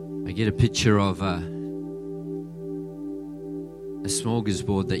I get a picture of a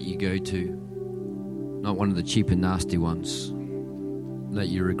smorgasbord that you go to, not one of the cheap and nasty ones that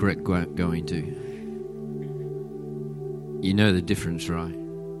you regret going to. You know the difference, right?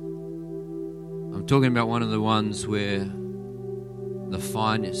 I'm talking about one of the ones where the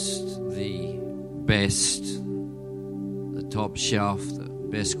finest, the best, the top shelf, the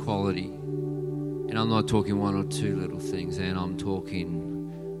best quality. And I'm not talking one or two little things, and I'm talking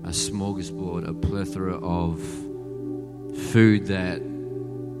a smorgasbord, a plethora of food that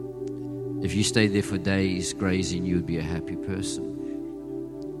if you stayed there for days grazing, you would be a happy person.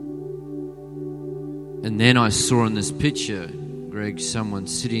 And then I saw in this picture, Greg, someone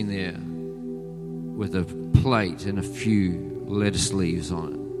sitting there with a plate and a few lettuce leaves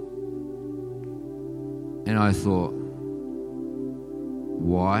on it. And I thought,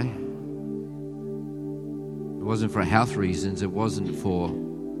 why? It wasn't for health reasons. It wasn't for...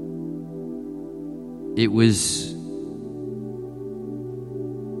 It was...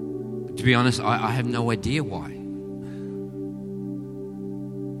 To be honest, I have no idea why.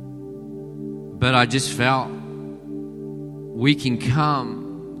 But I just felt we can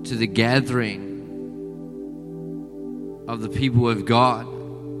come to the gathering of the people of God,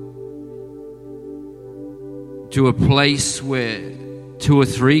 to a place where 2 or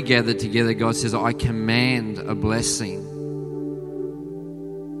 3 gather together. God says, I command a blessing.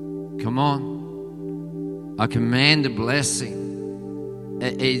 Come on. I command a blessing.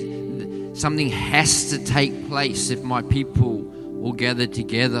 Something has to take place if my people will gather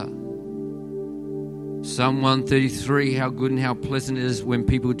together. Psalm 133, how good and how pleasant it is when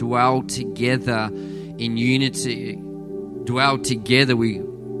people dwell together in unity. Dwell together. We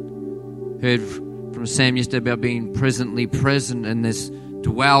heard from Sam yesterday about being presently present, and this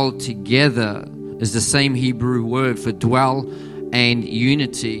dwell together is the same Hebrew word for dwell and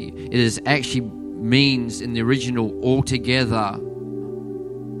unity. It is actually means in the original altogether,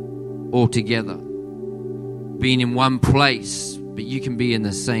 being in one place. But you can be in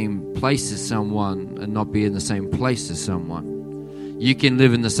the same place as someone and not be in the same place as someone. You can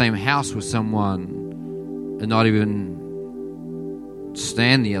live in the same house with someone and not even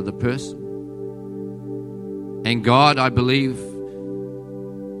stand the other person. And God, I believe,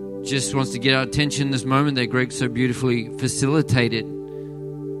 just wants to get our attention this moment that Greg so beautifully facilitated.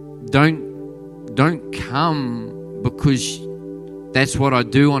 Don't come because that's what I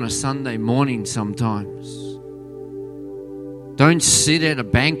do on a Sunday morning sometimes. Don't sit at a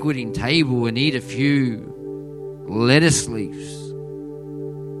banqueting table and eat a few lettuce leaves.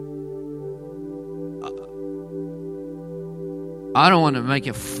 I don't want to make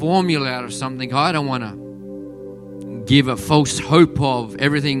a formula out of something. I don't want to give a false hope of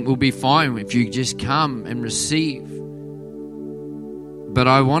everything will be fine if you just come and receive. But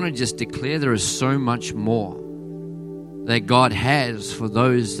I want to just declare there is so much more that God has for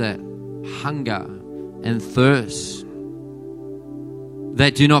those that hunger and thirst,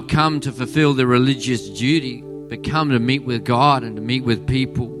 that do not come to fulfill their religious duty, but come to meet with God and to meet with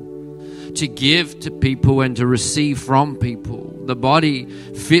people, to give to people and to receive from people. The body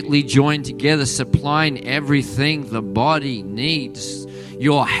fitly joined together, supplying everything the body needs.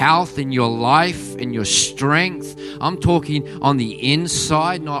 Your health and your life and your strength. I'm talking on the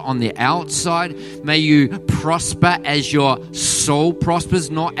inside, not on the outside. May you prosper as your soul prospers,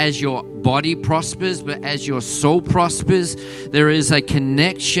 not as your body prospers, but as your soul prospers. There is a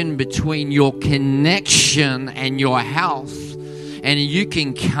connection between your connection and your health. And you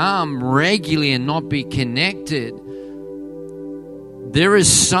can come regularly and not be connected. There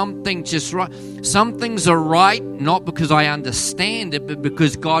is something just right. Some things are right, not because I understand it, but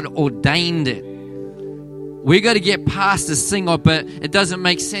because God ordained it. We got to get past this thing of, but it doesn't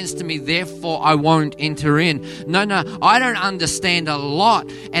make sense to me, therefore I won't enter in. No, I don't understand a lot,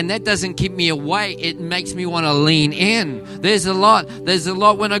 and that doesn't keep me away. It makes me want to lean in. There's a lot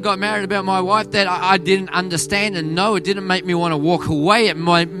when I got married about my wife that I didn't understand, and no, it didn't make me want to walk away. It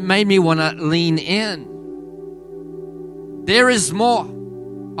made me want to lean in. There is more.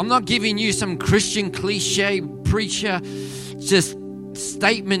 I'm not giving you some Christian cliche preacher just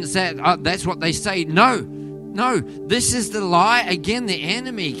statements that that's what they say. No, this is the lie. Again, the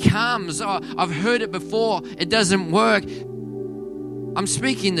enemy comes. Oh, I've heard it before. It doesn't work. I'm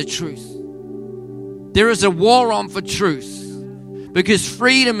speaking the truth. There is a war on for truth. Because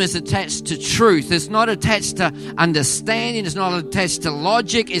freedom is attached to truth. It's not attached to understanding. It's not attached to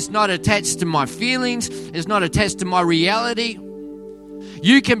logic. It's not attached to my feelings. It's not attached to my reality.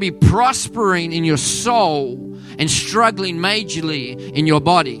 You can be prospering in your soul and struggling majorly in your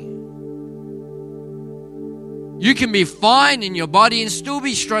body. You can be fine in your body and still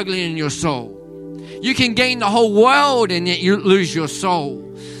be struggling in your soul. You can gain the whole world and yet you lose your soul.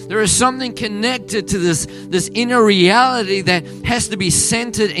 There is something connected to this inner reality that has to be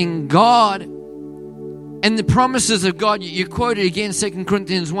centered in God and the promises of God. You quoted again 2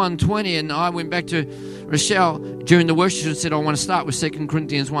 Corinthians 1:20, and I went back to Rochelle during the worship and said, I want to start with 2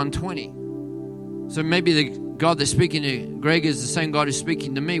 Corinthians 1:20. So maybe the God that's speaking to Greg is the same God who's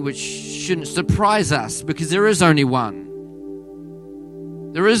speaking to me, which shouldn't surprise us because there is only one.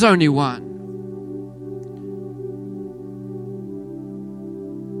 There is only one.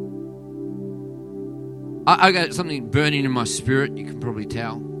 I got something burning in my spirit, you can probably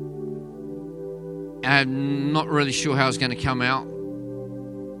tell. I'm not really sure how it's going to come out.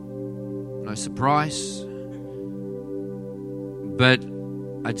 No surprise. But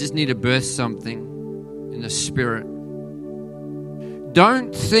I just need to birth something in the spirit.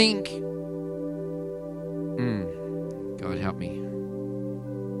 Don't think, God help me.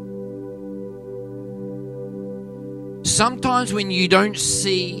 Sometimes when you don't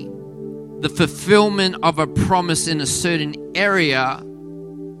see the fulfillment of a promise in a certain area,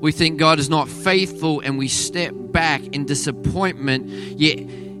 we think God is not faithful and we step back in disappointment. Yet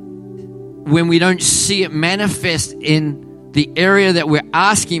when we don't see it manifest in the area that we're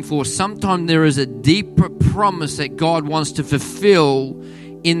asking for, sometimes there is a deeper promise that God wants to fulfill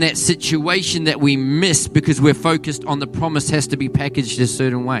in that situation that we miss because we're focused on the promise has to be packaged a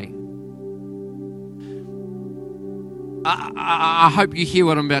certain way. I hope you hear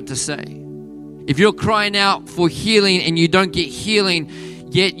what I'm about to say. If you're crying out for healing and you don't get healing,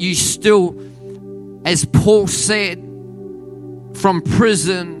 yet you still, as Paul said from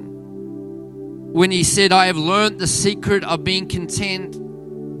prison, when he said, I have learned the secret of being content,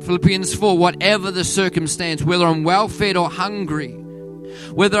 Philippians 4, whatever the circumstance, whether I'm well fed or hungry,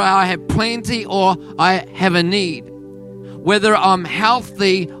 whether I have plenty or I have a need, whether I'm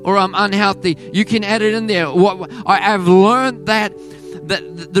healthy or I'm unhealthy, you can add it in there. I've learned that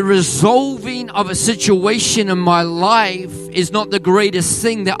the resolving of a situation in my life is not the greatest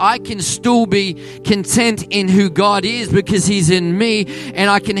thing, that I can still be content in who God is because He's in me, and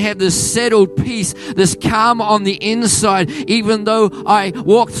I can have this settled peace, this calm on the inside. Even though I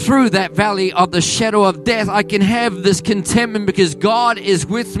walk through that valley of the shadow of death, I can have this contentment because God is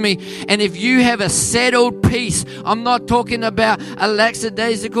with me. And if you have a settled peace, I'm not talking about a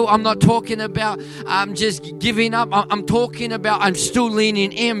lackadaisical, I'm not talking about just giving up, I'm talking about I'm still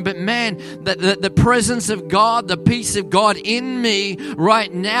leaning in. But man, the presence of God, the peace of God in me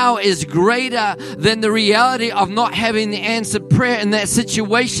right now is greater than the reality of not having the answered prayer in that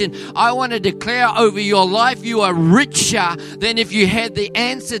situation. I want to declare over your life, you are richer than if you had the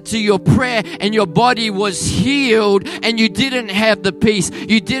answer to your prayer and your body was healed and you didn't have the peace,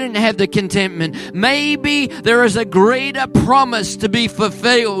 you didn't have the contentment. Maybe there is a greater promise to be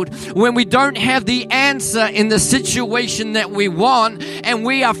fulfilled when we don't have the answer in the situation that we want, and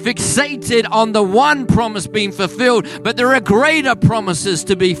we are fixated on the one promise being fulfilled, but there are greater promises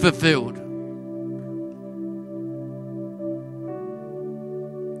to be fulfilled.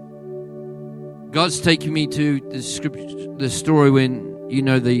 God's taking me to the story when,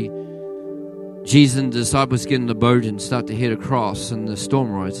 Jesus and the disciples get in the boat and start to head across, and the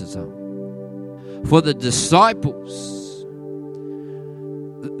storm rises up. For the disciples,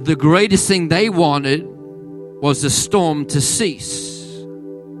 the greatest thing they wanted was the storm to cease.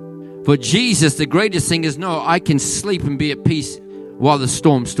 For Jesus, the greatest thing is, no, I can sleep and be at peace while the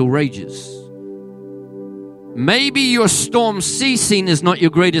storm still rages. Maybe your storm ceasing is not your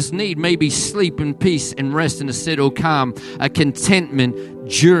greatest need. Maybe sleep and peace and rest and a settled calm, a contentment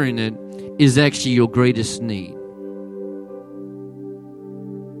during it is actually your greatest need.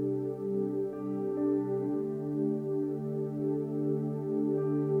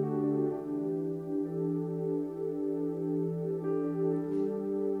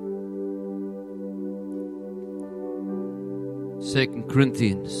 Second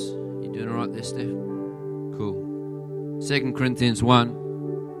Corinthians. You doing all right there, Steph? Cool. 2 Corinthians 1,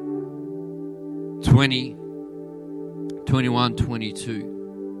 20, 21,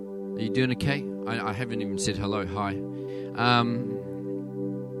 22. Are you doing okay? I haven't even said hello. Hi.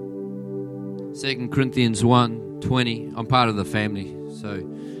 2 Corinthians 1, 20. I'm part of the family. So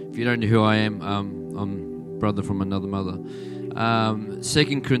if you don't know who I am, I'm brother from another mother.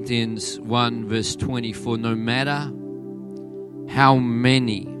 2 Corinthians 1, verse 24. No matter how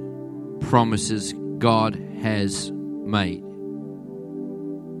many promises God has made.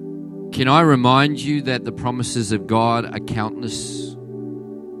 Can I remind you that the promises of God are countless?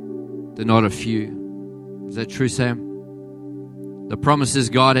 They're not a few. Is that true, Sam? The promises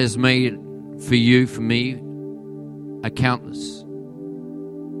God has made for you, for me, are countless.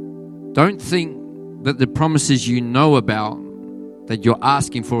 Don't think that the promises you know about that you're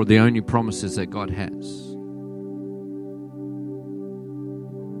asking for are the only promises that God has.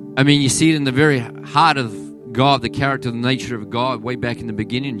 I mean, you see it in the very heart of God, the character, the nature of God, way back in the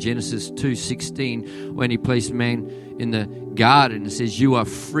beginning, Genesis 2:16, when He placed man in the garden. It says, "You are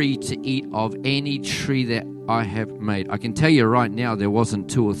free to eat of any tree that I have made." I can tell you right now, there wasn't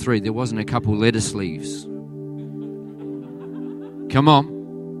 2 or 3. There wasn't a couple lettuce leaves. Come on.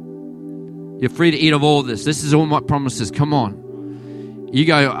 You're free to eat of all this. This is all my promises. Come on. You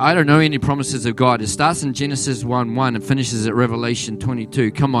go, I don't know any promises of God. It starts in Genesis 1:1 and finishes at Revelation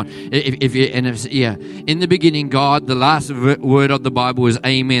 22. Come on. In the beginning, God, the last word of the Bible is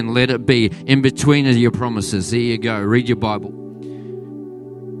amen. Let it be. In between are your promises. There you go. Read your Bible.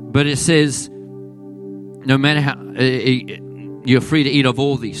 But it says, no matter how, you're free to eat of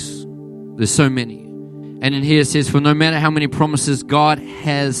all these. There's so many. And in here it says, for no matter how many promises God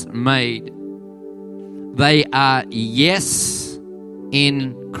has made, they are yes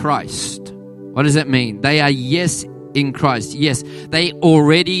in Christ. What does that mean? They are yes in Christ. Yes, they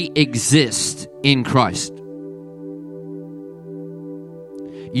already exist in Christ.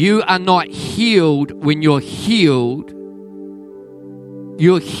 You are not healed when you're healed.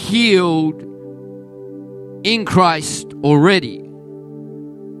 You're healed in Christ already.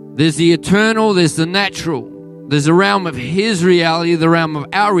 There's the eternal, there's the natural. There's the realm of His reality, the realm of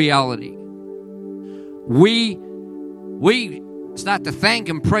our reality. We start to thank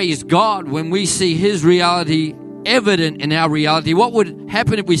and praise God when we see His reality evident in our reality. What would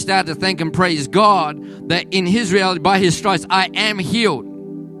happen if we start to thank and praise God that in His reality, by His stripes, I am healed?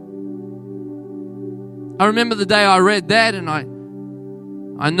 I remember the day I read that, and I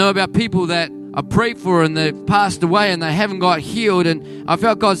know about people that I prayed for and they've passed away and they haven't got healed, and I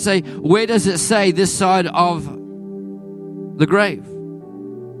felt God say, where does it say this side of the grave?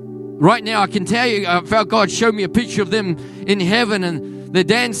 Right now, I can tell you, I felt God showed me a picture of them in heaven, and they're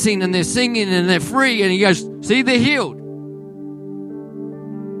dancing and they're singing and they're free. And He goes, see, they're healed.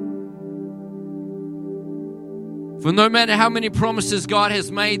 For no matter how many promises God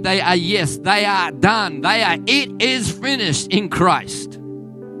has made, they are yes, they are done. It is finished in Christ.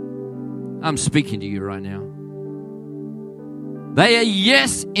 I'm speaking to you right now. They are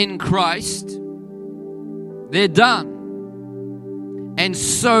yes in Christ. They're done. And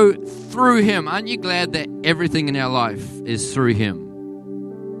so through Him, aren't you glad that everything in our life is through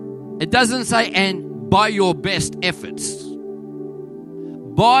Him? It doesn't say, and by your best efforts,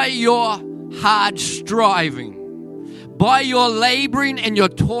 by your hard striving, by your laboring and your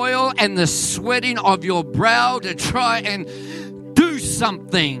toil and the sweating of your brow to try and do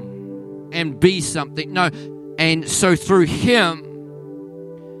something and be something. No, and so through Him,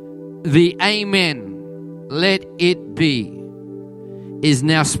 the amen, let it be, is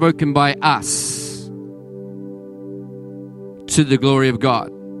now spoken by us to the glory of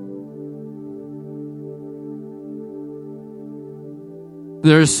God.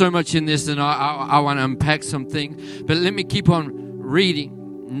 There is so much in this, and I want to unpack something, but let me keep on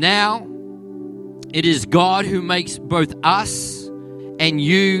reading. Now, it is God who makes both us and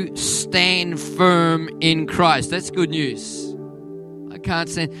you stand firm in Christ. That's good news. I can't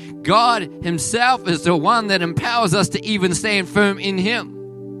stand. God Himself is the one that empowers us to even stand firm in Him.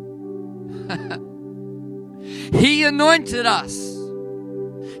 He anointed us.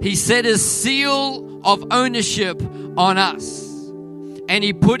 He set His seal of ownership on us. And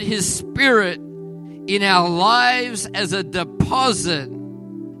He put His Spirit in our lives as a deposit,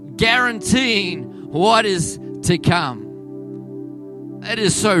 guaranteeing what is to come. That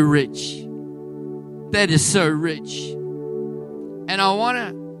is so rich. That is so rich. And I want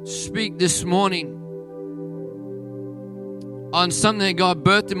to speak this morning on something that God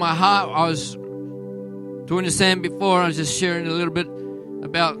birthed in my heart. I was doing the same before. I was just sharing a little bit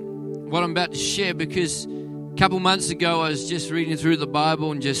about what I'm about to share, because a couple months ago I was just reading through the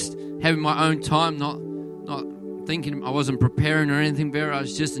Bible and just having my own time, not thinking. I wasn't preparing or anything there. I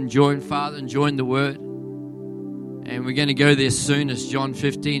was just enjoying Father, enjoying the Word. And we're going to go there soon. It's John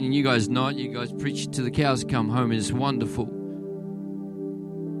 15, and you guys know it. You guys preach it till the cows come home. It's wonderful.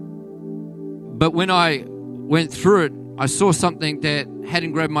 But when I went through it, I saw something that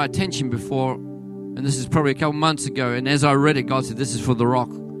hadn't grabbed my attention before, and this is probably a couple months ago. And as I read it, God said, this is for the rock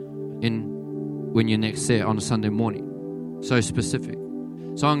when you're next there on a Sunday morning. So specific.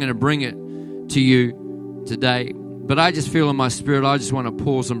 So I'm going to bring it to you today. But I just feel in my spirit, I just want to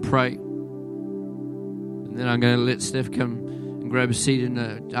pause and pray. And then I'm going to let Steph come and grab a seat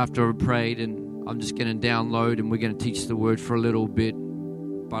after I've prayed, and I'm just going to download, and we're going to teach the Word for a little bit.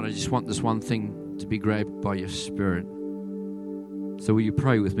 But I just want this one thing to be grabbed by your Spirit. So will you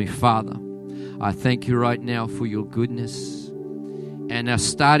pray with me? Father, I thank you right now for your goodness. And our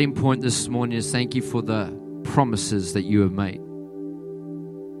starting point this morning is thank you for the promises that you have made.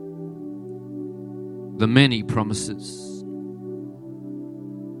 The many promises.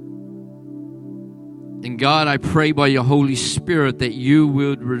 And God, I pray by your Holy Spirit that you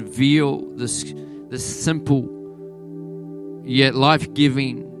would reveal this simple yet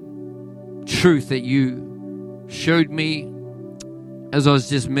life-giving truth that you showed me as I was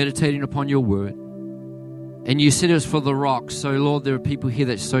just meditating upon your word. And you said it was for the rocks. So, Lord, there are people here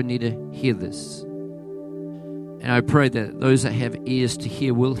that so need to hear this. And I pray that those that have ears to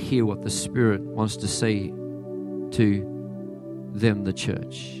hear will hear what the Spirit wants to say to them, the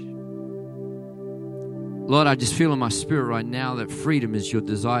church. Lord, I just feel in my spirit right now that freedom is your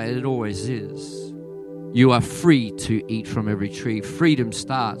desire. It always is. You are free to eat from every tree. Freedom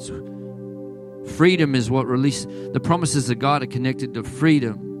starts. Freedom is what releases. The promises of God are connected to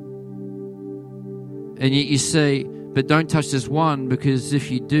freedom. And yet you say, but don't touch this one, because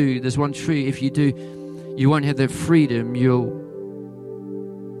if you do, there's one tree. If you do, you won't have that freedom.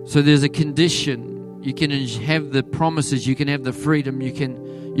 So there's a condition. You can have the promises. You can have the freedom. You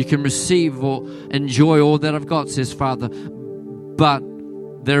can receive or enjoy all that I've got, says Father. But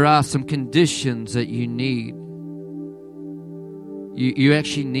there are some conditions that you need. You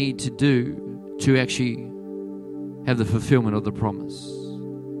actually need to do to actually have the fulfillment of the promise.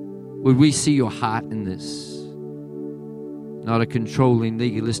 Would we see your heart in this? Not a controlling,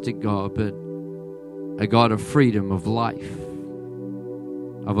 legalistic God, but a God of freedom, of life,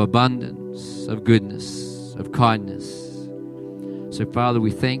 of abundance, of goodness, of kindness. So, Father,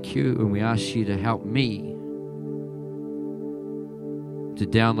 we thank you and we ask you to help me to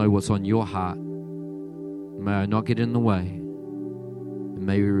download what's on your heart. May I not get in the way, and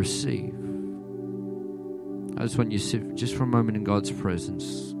may we receive. I just want you to sit just for a moment in God's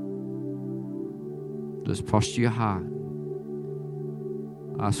presence. Just posture your heart.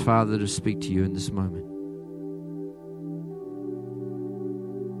 Ask Father to speak to you in this moment.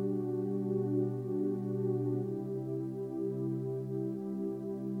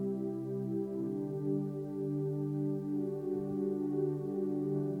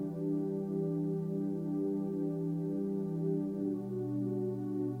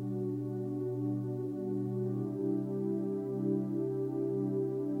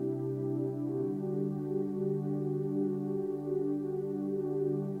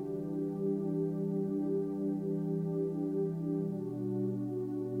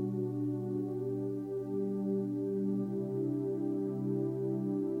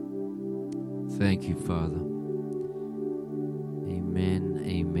 Thank you, Father. Amen,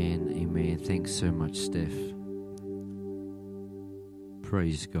 amen, amen. Thanks so much, Steph.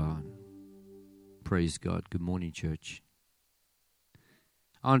 Praise God. Praise God. Good morning, church.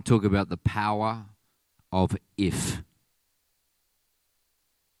 I want to talk about the power of if.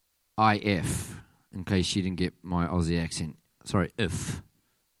 IF, in case you didn't get my Aussie accent. Sorry, if.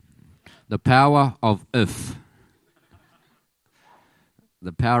 The power of if.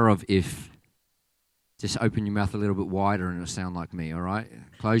 The power of if. Just open your mouth a little bit wider and it'll sound like me, all right?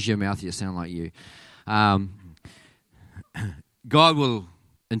 Close your mouth, you'll sound like you. God will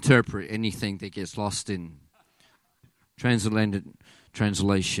interpret anything that gets lost in transatlantic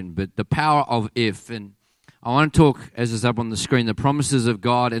translation, but the power of if. And I want to talk, as is up on the screen, the promises of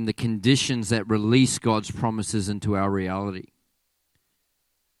God and the conditions that release God's promises into our reality.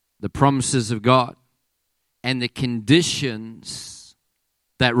 The promises of God and the conditions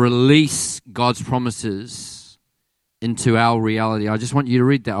that release God's promises into our reality. I just want you to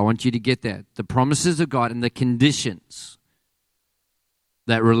read that. I want you to get that. The promises of God and the conditions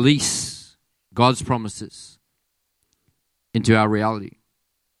that release God's promises into our reality.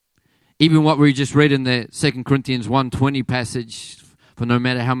 Even what we just read in the 2 Corinthians 1:20 passage, for no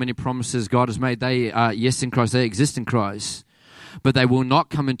matter how many promises God has made, they are yes in Christ, they exist in Christ. But they will not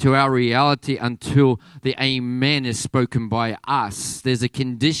come into our reality until the amen is spoken by us. There's a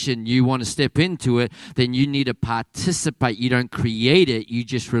condition. You want to step into it, then you need to participate. You don't create it. You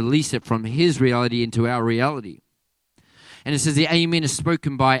just release it from his reality into our reality. And it says the amen is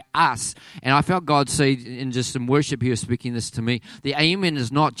spoken by us. And I felt God say in just some worship, he was speaking this to me. The amen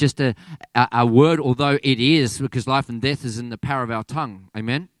is not just a word, although it is, because life and death is in the power of our tongue.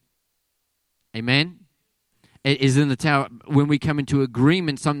 Amen? Amen? It is in the tower. When we come into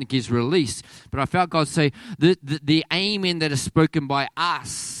agreement, something is released. But I felt God say the amen that is spoken by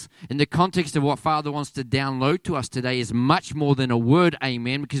us in the context of what Father wants to download to us today is much more than a word,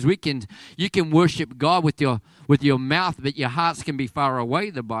 amen, because you can worship God with your mouth, but your hearts can be far away,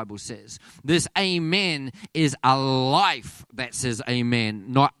 the Bible says. This amen is a life that says amen,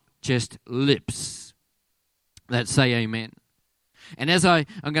 not just lips that say amen. And as I'm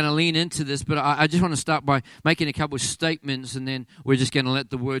going to lean into this, but I just want to start by making a couple of statements, and then we're just going to let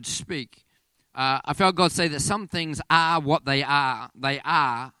the word speak. I felt God say that some things are what they are.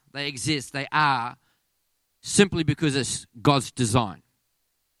 They exist, they are, simply because it's God's design.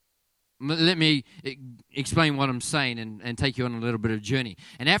 Let me explain what I'm saying and take you on a little bit of a journey.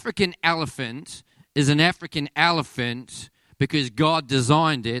 An African elephant is an African elephant because God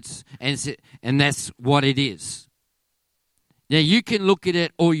designed it, and that's what it is. Now, you can look at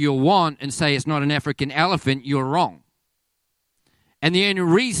it all you want and say it's not an African elephant. You're wrong. And the only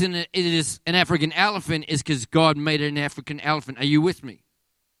reason it is an African elephant is because God made it an African elephant. Are you with me?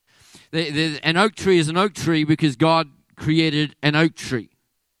 An oak tree is an oak tree because God created an oak tree.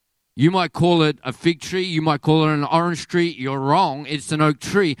 You might call it a fig tree. You might call it an orange tree. You're wrong. It's an oak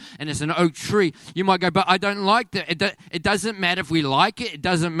tree, and it's an oak tree. You might go, but I don't like that. It doesn't matter if we like it. It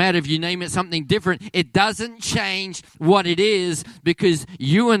doesn't matter if you name it something different. It doesn't change what it is because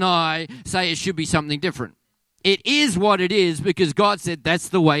you and I say it should be something different. It is what it is because God said that's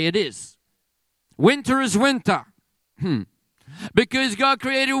the way it is. Winter is winter. Because God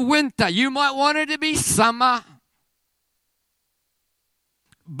created winter. You might want it to be summer.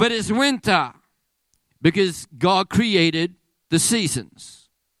 But it's winter because God created the seasons.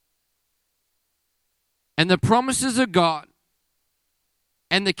 And the promises of God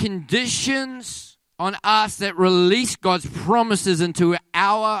and the conditions on us that release God's promises into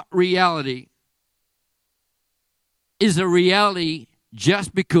our reality is a reality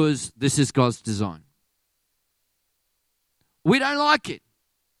just because this is God's design. We don't like it.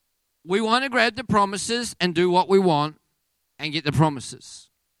 We want to grab the promises and do what we want and get the promises.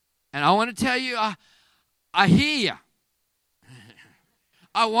 And I want to tell you, I hear you.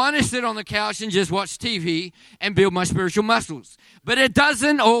 I want to sit on the couch and just watch TV and build my spiritual muscles. But it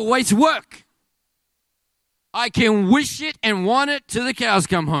doesn't always work. I can wish it and want it till the cows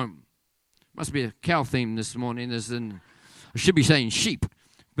come home. Must be a cow theme this morning. I should be saying sheep.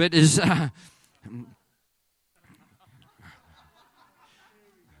 But it's...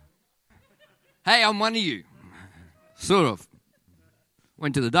 Hey, I'm one of you. Sort of.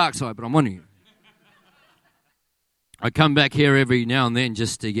 Went to the dark side, but I'm one of you. I come back here every now and then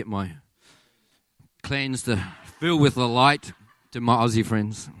just to get my cleanse to fill with the light to my Aussie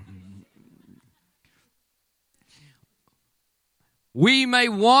friends. We may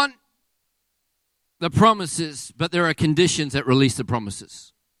want the promises, but there are conditions that release the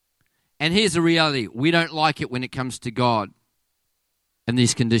promises. And here's the reality. We don't like it when it comes to God and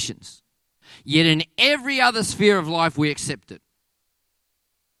these conditions. Yet in every other sphere of life, we accept it.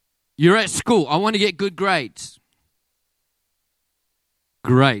 You're at school. I want to get good grades.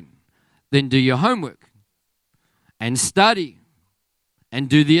 Great. Then do your homework and study and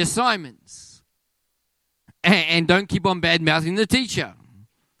do the assignments. And don't keep on bad-mouthing the teacher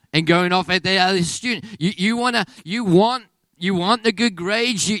and going off at the other student. You want the good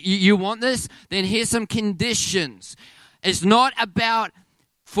grades? You want this? Then here's some conditions. It's not about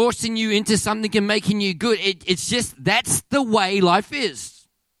forcing you into something and making you good. It's just that's the way life is.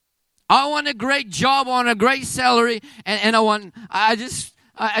 I want a great job, I want a great salary, and I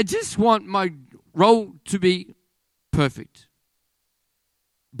just want my role to be perfect.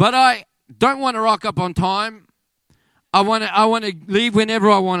 But I don't want to rock up on time. I want to leave whenever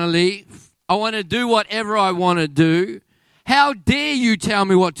I want to leave. I want to do whatever I want to do. How dare you tell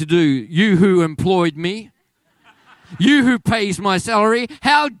me what to do, you who employed me? You who pays my salary?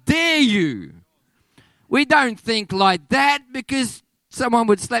 How dare you? We don't think like that because someone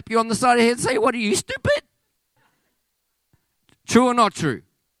would slap you on the side of the head and say, what are you, stupid? True or not true?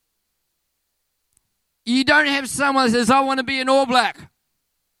 You don't have someone that says, I want to be an All Black.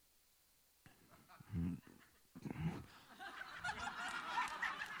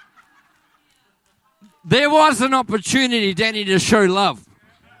 There was an opportunity, Danny, to show love.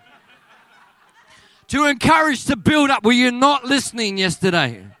 To encourage, to build up. Were you not listening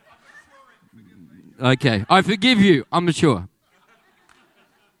yesterday? Okay, I forgive you. I'm mature.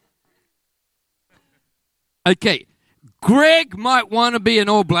 Okay, Greg might want to be an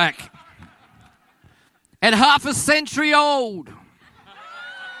All Black. At half a century old.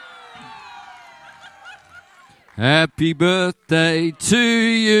 Happy birthday to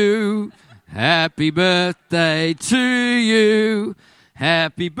you. Happy birthday to you.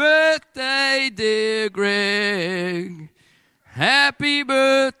 Happy birthday, dear Greg. Happy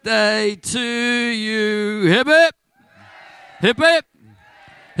birthday to you. Hip hip. Hip hip.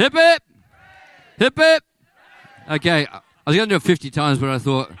 Hip hip. Hip hip. Okay, I was going to do it 50 times, but I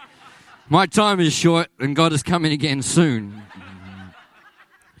thought my time is short and God is coming again soon.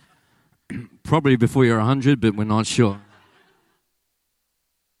 Probably before you're 100, but we're not sure.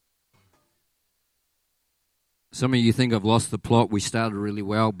 Some of you think I've lost the plot. We started really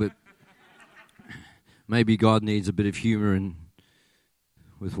well, but maybe God needs a bit of humor and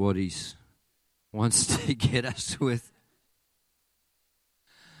with what He wants to get us with.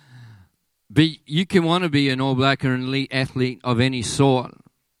 But you can want to be an All Black or an elite athlete of any sort,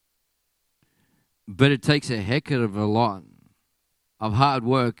 but it takes a heck of a lot of hard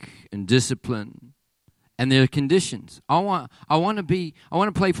work and discipline, and there are conditions. I want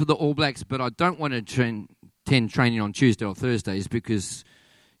to play for the All Blacks, but I don't want to attend training on Tuesday or Thursdays because,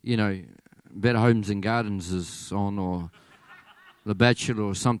 Better Homes and Gardens is on, or The Bachelor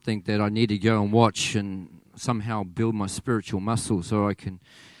or something that I need to go and watch and somehow build my spiritual muscle so I can.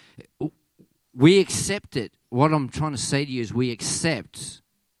 We accept it. What I'm trying to say to you is we accept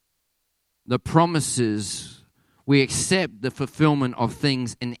the promises. We accept the fulfillment of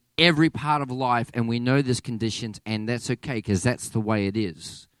things in every part of life, and we know there's conditions, and that's okay because that's the way it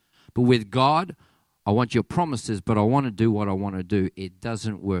is. But with God, I want your promises, but I want to do what I want to do. It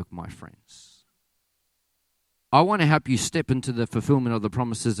doesn't work, my friends. I want to help you step into the fulfillment of the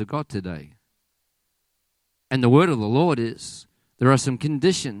promises of God today. And the word of the Lord is, there are some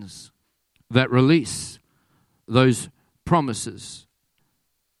conditions that release those promises.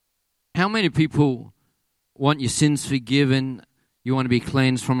 How many people want your sins forgiven? You want to be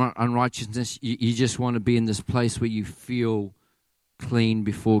cleansed from unrighteousness? You just want to be in this place where you feel clean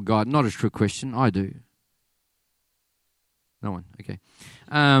before God? Not a trick question. I do. No one? Okay.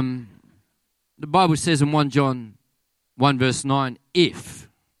 The Bible says in 1 John 1 verse 9, if,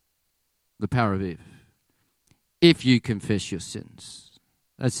 the power of if you confess your sins.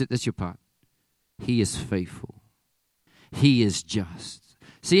 That's it. That's your part. He is faithful. He is just.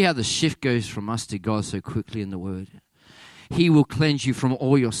 See how the shift goes from us to God so quickly in the Word? He will cleanse you from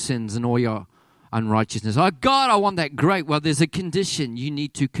all your sins and all your unrighteousness. Oh, God, I want that. Great. Well, there's a condition. You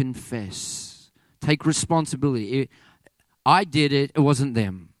need to confess. Take responsibility. I did it. It wasn't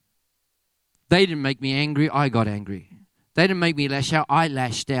them. They didn't make me angry. I got angry. They didn't make me lash out. I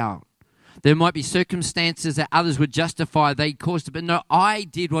lashed out. There might be circumstances that others would justify. They caused it. But no, I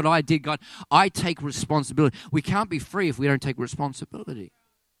did what I did, God. I take responsibility. We can't be free if we don't take responsibility.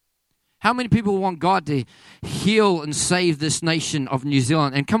 How many people want God to heal and save this nation of New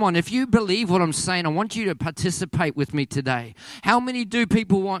Zealand? And come on, if you believe what I'm saying, I want you to participate with me today. How many do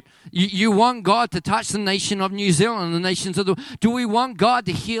people want? You want God to touch the nation of New Zealand and the nations of the world? Do we want God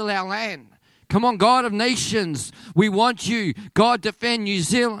to heal our land? Come on, God of nations, we want you. God, defend New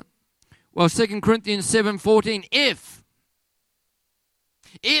Zealand. Well, 2 Corinthians 7:14, if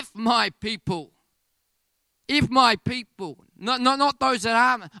my people, not those that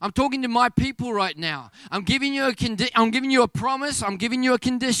aren't, I'm talking to my people right now. I'm giving you a promise, I'm giving you a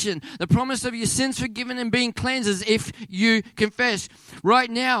condition. The promise of your sins forgiven and being cleansed is if you confess.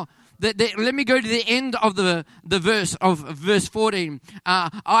 Right now, let me go to the end of the verse of verse 14.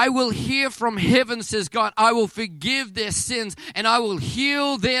 I will hear from heaven, says God. I will forgive their sins and I will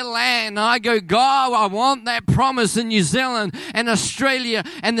heal their land. And I go, God, I want that promise in New Zealand and Australia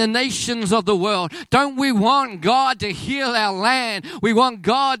and the nations of the world. Don't we want God to heal our land? We want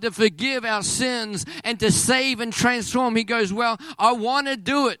God to forgive our sins and to save and transform. He goes, well, I want to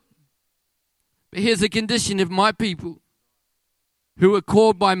do it. But here's the condition: if my people who are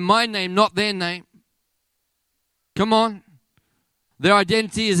called by my name, not their name. Come on. Their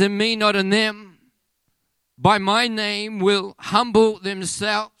identity is in me, not in them. By my name will humble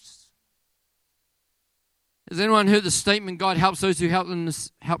themselves. Has anyone heard the statement, God helps those who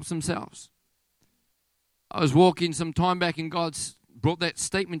helps themselves? I was walking some time back and God brought that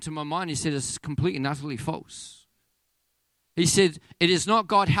statement to my mind. He said it's completely and utterly false. He said, it is not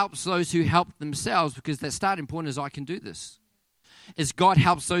God helps those who help themselves, because that starting point is I can do this. Is God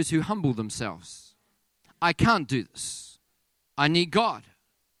helps those who humble themselves. I can't do this. I need God.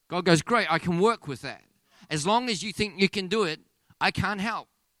 God goes, great, I can work with that. As long as you think you can do it, I can't help.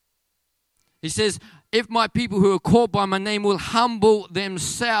 He says, if my people who are called by my name will humble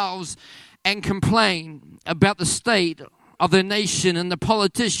themselves and complain about the state of the nation and the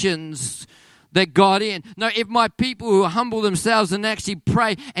politicians, that got in. No, if my people who humble themselves and actually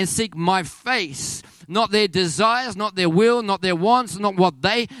pray and seek my face, not their desires, not their will, not their wants, not what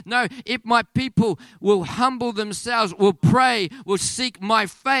they. No, if my people will humble themselves, will pray, will seek my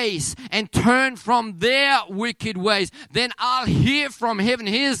face and turn from their wicked ways, then I'll hear from heaven.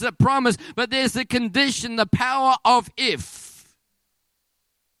 Here's the promise, but there's the condition, the power of if.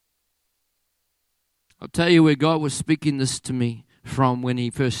 I'll tell you where God was speaking this to me from when he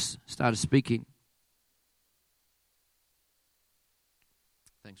first started speaking.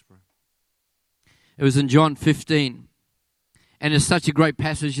 Thanks, bro. It was in John 15. And it's such a great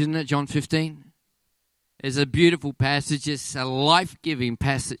passage, isn't it, John 15? It's a beautiful passage. It's a life-giving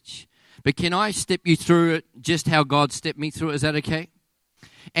passage. But can I step you through it, just how God stepped me through it? Is that okay?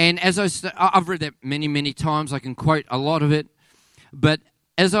 And as I've read that many, many times. I can quote a lot of it. But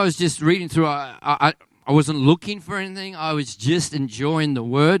as I was just reading through, I wasn't looking for anything. I was just enjoying the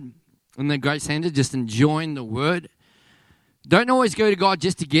Word. Isn't that great, Sandra? Just enjoying the Word. Don't always go to God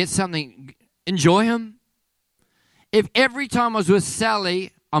just to get something. Enjoy Him. If every time I was with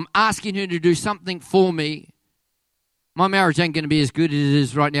Sally, I'm asking her to do something for me, my marriage ain't going to be as good as it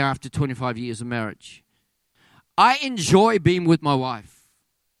is right now after 25 years of marriage. I enjoy being with my wife.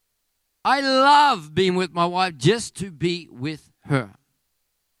 I love being with my wife just to be with her.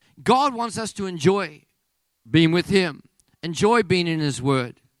 God wants us to enjoy being with Him. Enjoy being in His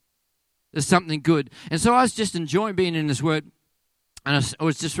Word. There's something good. And so I was just enjoying being in His Word. And I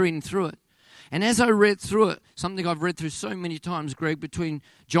was just reading through it. And as I read through it, something I've read through so many times, Greg, between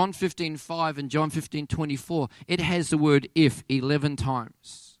John 15:5 and John 15:24, it has the word if 11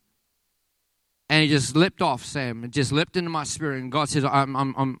 times. And it just leapt off, Sam. It just leapt into my spirit. And God said,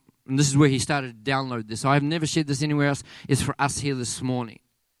 and this is where He started to download this. I've never shared this anywhere else. It's for us here this morning.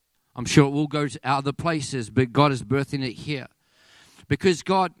 I'm sure it will go to other places, but God is birthing it here. Because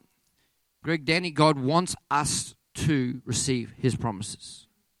God, Greg, Danny, God wants us to receive His promises.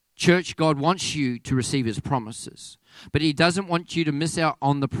 Church, God wants you to receive His promises. But He doesn't want you to miss out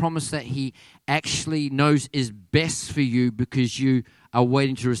on the promise that He actually knows is best for you, because you are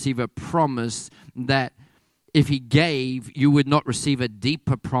waiting to receive a promise that if He gave, you would not receive a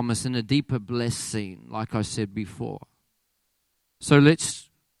deeper promise and a deeper blessing, like I said before. So let's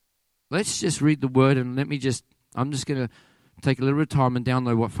just read the Word, and I'm just going to take a little bit of time and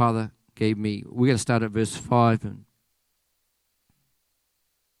download what Father gave me. We're going to start at verse 5. And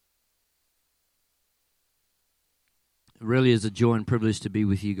it really is a joy and privilege to be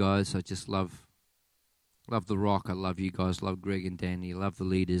with you guys. I just love the Rock. I love you guys. Love Greg and Danny. Love the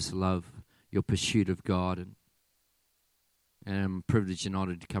leaders. Love your pursuit of God. And I'm privileged and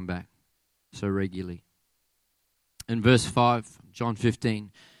honored to come back so regularly. In verse 5, John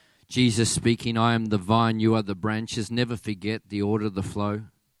 15, Jesus speaking, I am the vine, you are the branches. Never forget the order of the flow.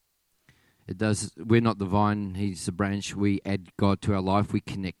 We're not the vine, He's the branch. We add God to our life. We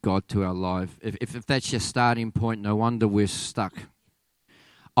connect God to our life. If that's your starting point, no wonder we're stuck.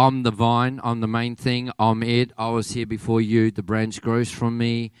 I'm the vine. I'm the main thing. I'm it. I was here before you. The branch grows from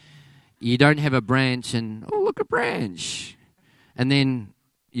me. You don't have a branch and, oh, look, a branch. And then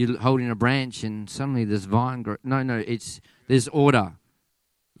you're holding a branch and suddenly there's vine grows. No, there's order.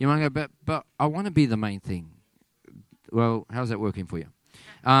 You might go, but I want to be the main thing. Well, how's that working for you?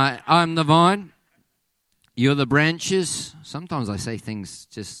 I'm the vine. You're the branches. Sometimes I say things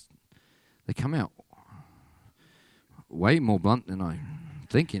they come out way more blunt than I'm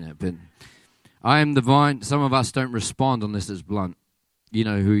thinking it. But I am the vine. Some of us don't respond unless it's blunt. You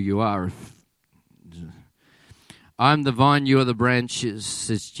know who you are. I'm the vine, you are the branches,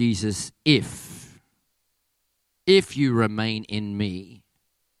 says Jesus. If you remain in me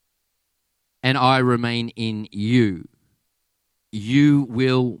and I remain in you, you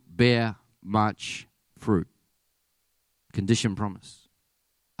will bear much fruit. Condition promise.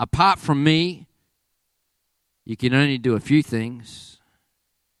 Apart from me, you can only do a few things,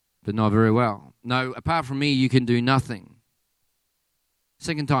 but not very well. No, apart from me, you can do nothing.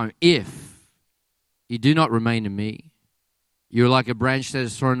 Second time, if you do not remain in me, you're like a branch that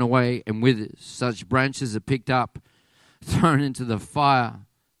is thrown away and withers. Such branches are picked up, thrown into the fire,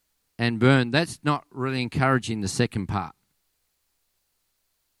 and burned. That's not really encouraging the second part.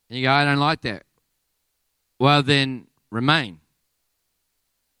 And you go, I don't like that. Well, then remain.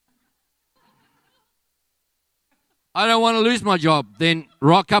 I don't want to lose my job. Then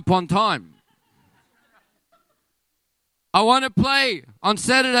rock up on time. I want to play on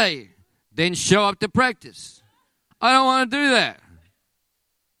Saturday. Then show up to practice. I don't want to do that.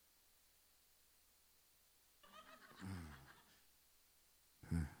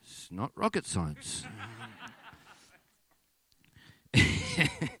 It's not rocket science.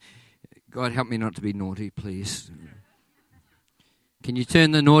 God, help me not to be naughty, please. Can you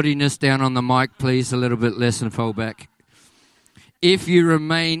turn the naughtiness down on the mic, please, a little bit less and fold back? If you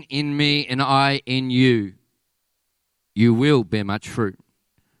remain in me and I in you, you will bear much fruit.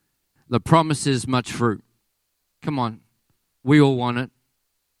 The promise is much fruit. Come on. We all want it.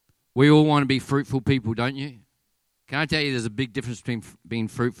 We all want to be fruitful people, don't you? Can I tell you there's a big difference between being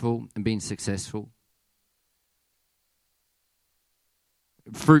fruitful and being successful?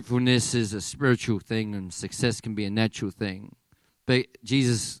 Fruitfulness is a spiritual thing and success can be a natural thing. But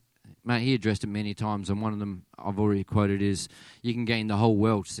Jesus, mate, he addressed it many times, and one of them I've already quoted is, you can gain the whole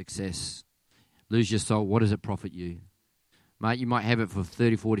world success. Lose your soul, what does it profit you? Mate, you might have it for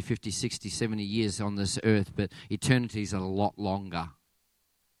 30, 40, 50, 60, 70 years on this earth, but eternity is a lot longer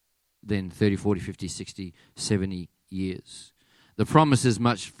than 30, 40, 50, 60, 70 years. The promise is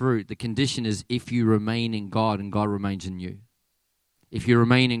much fruit. The condition is if you remain in God and God remains in you. If you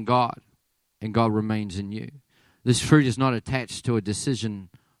remain in God and God remains in you. This fruit is not attached to a decision,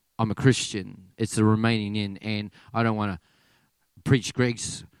 I'm a Christian. It's the remaining in. And I don't want to preach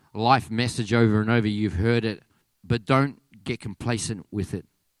Greg's life message over and over. You've heard it. But don't get complacent with it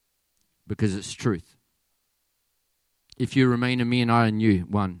because it's truth. If you remain in me and I in you,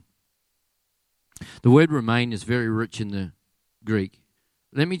 one. The word remain is very rich in the Greek.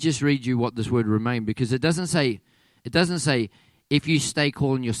 Let me just read you what this word remain, because it doesn't say if you stay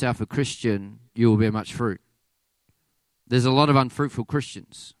calling yourself a Christian, you will bear much fruit. There's a lot of unfruitful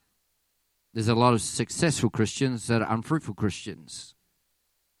Christians. There's a lot of successful Christians that are unfruitful Christians.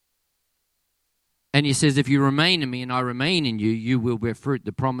 And he says, if you remain in me and I remain in you, you will bear fruit.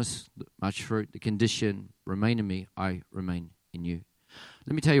 The promise, much fruit. The condition, remain in me, I remain in you.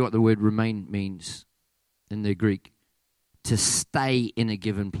 Let me tell you what the word remain means in the Greek. To stay in a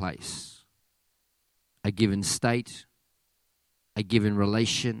given place, a given state, a given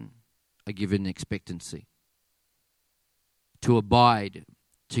relation, a given expectancy. To abide,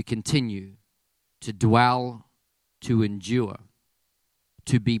 to continue, to dwell, to endure,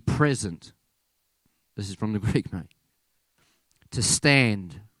 to be present. This is from the Greek, mate. To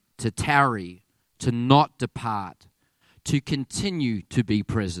stand, to tarry, to not depart, to continue to be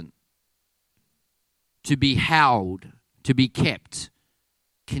present, to be held, to be kept,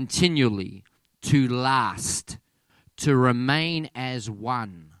 continually, to last, to remain as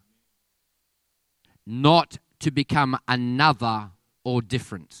one, not to become another or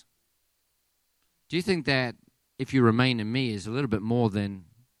different. Do you think that if you remain in me is a little bit more than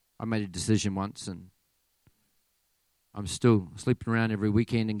I made a decision once and I'm still sleeping around every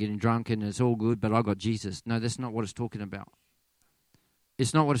weekend and getting drunk and it's all good, but I got Jesus? No, that's not what it's talking about.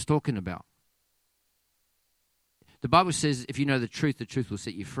 It's not what it's talking about. The Bible says if you know the truth will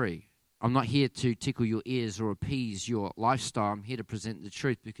set you free. I'm not here to tickle your ears or appease your lifestyle. I'm here to present the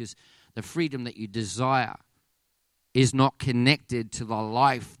truth, because the freedom that you desire is not connected to the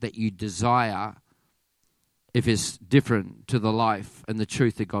life that you desire if it's different to the life and the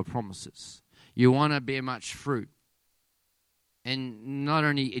truth that God promises. You want to bear much fruit. And not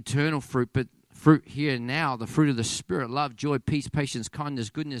only eternal fruit, but fruit here and now, the fruit of the Spirit, love, joy, peace, patience, kindness,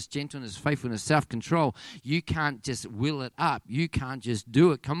 goodness, gentleness, faithfulness, self-control. You can't just will it up. You can't just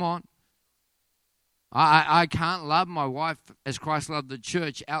do it. Come on. I can't love my wife as Christ loved the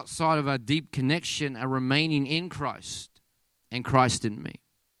church outside of a deep connection, a remaining in Christ and Christ in me.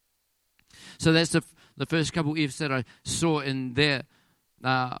 So that's the first couple ifs that I saw in there.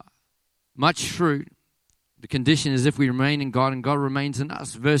 Much fruit. The condition is if we remain in God and God remains in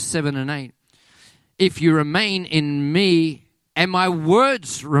us. Verse 7 and 8. If you remain in me and my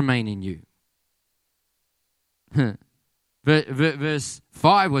words remain in you. Verse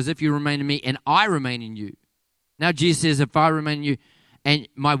 5 was if you remain in me and I remain in you. Now Jesus says if I remain in you and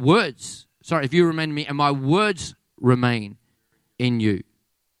my words, if you remain in me and my words remain in you.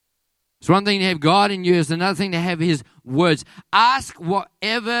 It's one thing to have God in you, it's another thing to have his words. Ask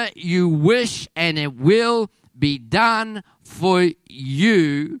whatever you wish and it will be done for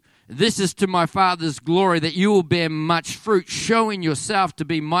you. This is to my Father's glory, that you will bear much fruit, showing yourself to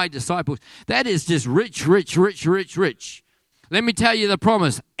be my disciples. That is just rich, rich, rich, rich, rich. Let me tell you the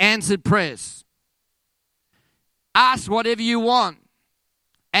promise. Answered prayers. Ask whatever you want,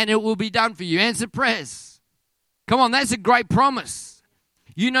 and it will be done for you. Answered prayers. Come on, that's a great promise.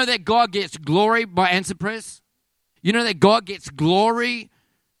 You know that God gets glory by answered prayers? You know that God gets glory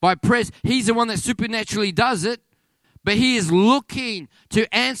by prayers? He's the one that supernaturally does it, but he is looking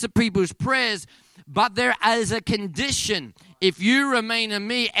to answer people's prayers. But there is a condition. If you remain in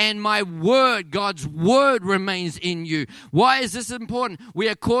me and my word, God's word remains in you. Why is this important? We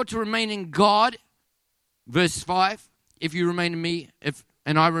are called to remain in God. Verse 5, if you remain in me, if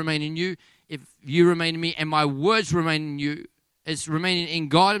and I remain in you, if you remain in me and my words remain in you, it's remaining in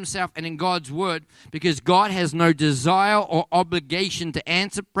God himself and in God's word, because God has no desire or obligation to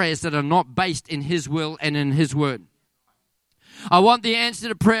answer prayers that are not based in his will and in his word. I want the answer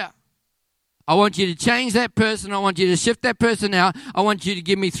to prayer. I want you to change that person. I want you to shift that person out. I want you to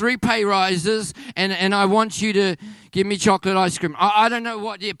give me 3 pay rises, and I want you to give me chocolate ice cream. I don't know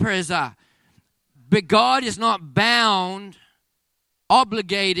what your prayers are. But God is not bound,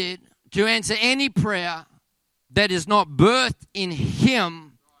 obligated to answer any prayer that is not birthed in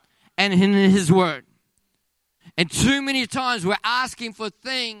him and in his word. And too many times we're asking for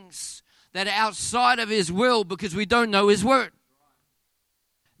things that are outside of his will because we don't know his word.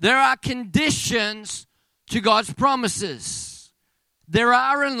 There are conditions to God's promises. There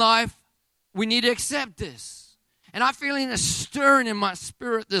are in life. We need to accept this. And I'm feeling a stirring in my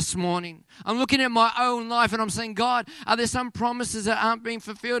spirit this morning. I'm looking at my own life and I'm saying, God, are there some promises that aren't being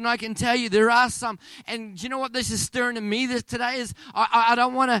fulfilled? And I can tell you there are some. And do you know what this is stirring in me today is I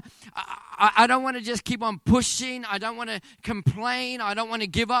don't want to just keep on pushing. I don't want to complain. I don't want to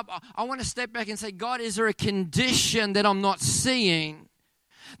give up. I want to step back and say, God, is there a condition that I'm not seeing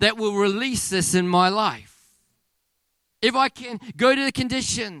that will release this in my life? If I can go to the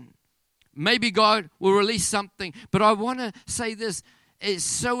condition, maybe God will release something. But I want to say this. It's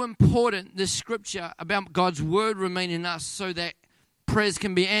so important, this scripture about God's word remaining in us so that prayers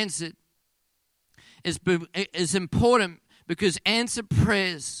can be answered. It's important because answered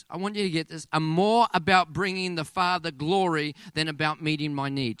prayers, I want you to get this, are more about bringing the Father glory than about meeting my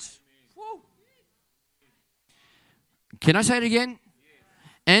needs. Woo. Can I say it again?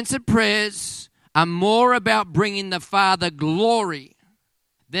 Answered prayers are more about bringing the Father glory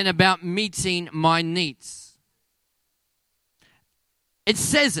than about meeting my needs. It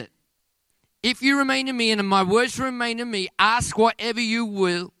says it. If you remain in me and my words remain in me, ask whatever you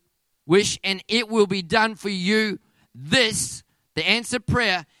will, wish, and it will be done for you. This, the answered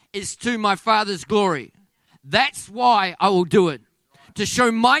prayer, is to my Father's glory. That's why I will do it. To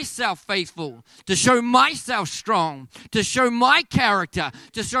show myself faithful, to show myself strong, to show my character,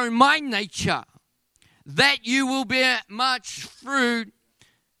 to show my nature, that you will bear much fruit,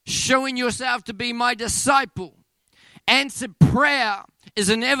 showing yourself to be my disciple. Answered prayer is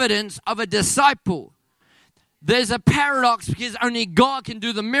an evidence of a disciple. There's a paradox because only God can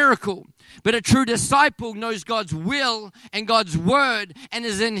do the miracle. But a true disciple knows God's will and God's word and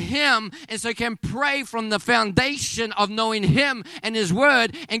is in him, and so can pray from the foundation of knowing him and his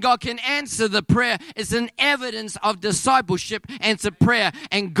word, and God can answer the prayer. It's an evidence of discipleship, answered prayer,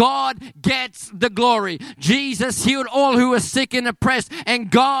 and God gets the glory. Jesus healed all who were sick and oppressed,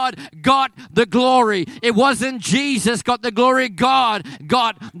 and God got the glory. It wasn't Jesus got the glory, God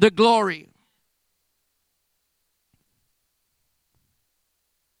got the glory.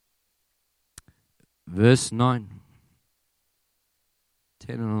 Verse 9,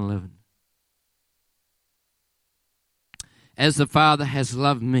 10 and 11. As the Father has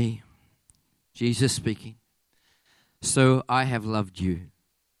loved me, Jesus speaking, so I have loved you.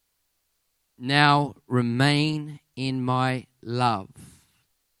 Now remain in my love.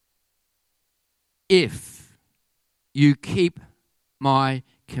 If you keep my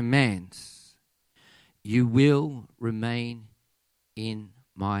commands, you will remain in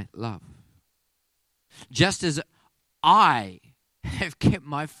my love. Just as I have kept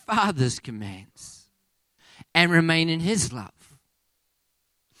my Father's commands and remain in his love.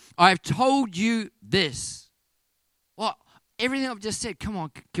 I have told you this. Well, everything I've just said, come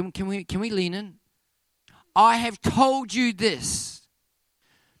on, can we lean in? I have told you this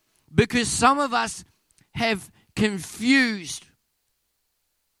because some of us have confused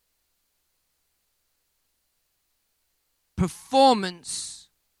performance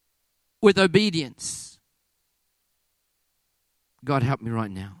with obedience. God help me right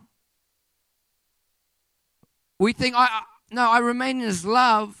now. We think, I remain in his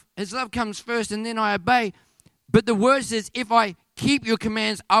love. His love comes first and then I obey. But the word says, if I keep your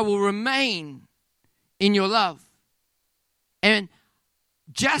commands, I will remain in your love. And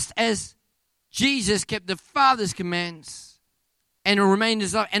just as Jesus kept the Father's commands and remained in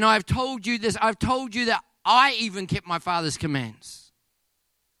his love, and I've told you this, I've told you that I even kept my Father's commands.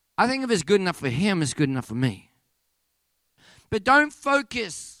 I think if it's good enough for him, it's good enough for me. But don't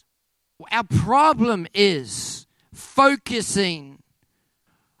focus. Our problem is focusing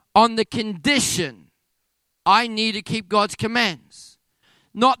on the condition. I need to keep God's commands,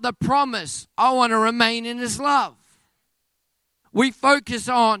 not the promise. I want to remain in his love. We focus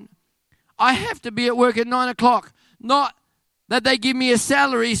on, I have to be at work at 9 o'clock, not that they give me a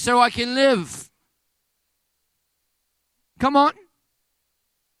salary so I can live. Come on.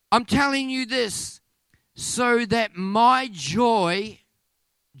 I'm telling you this so that my joy,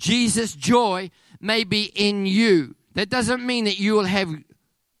 Jesus' joy, may be in you. That doesn't mean that you will have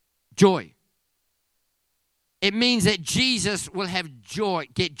joy. It means that Jesus will have joy,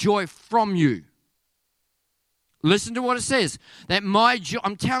 get joy from you. Listen to what it says. That my joy,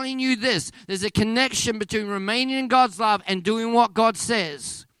 I'm telling you this, there's a connection between remaining in God's love and doing what God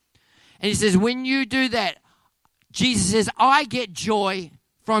says. And he says, when you do that, Jesus says, I get joy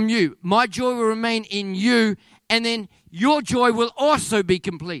from you. My joy will remain in you, and then your joy will also be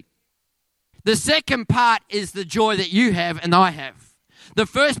complete. The second part is the joy that you have and I have. The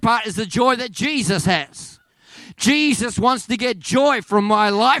first part is the joy that Jesus has. Jesus wants to get joy from my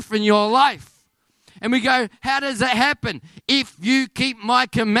life and your life. And we go, how does that happen? If you keep my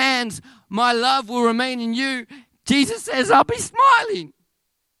commands, my love will remain in you. Jesus says, I'll be smiling.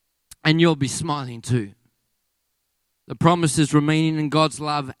 And you'll be smiling too. The promise is remaining in God's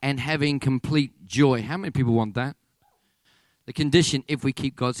love and having complete joy. How many people want that? The condition, if we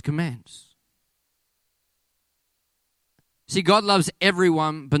keep God's commands. See, God loves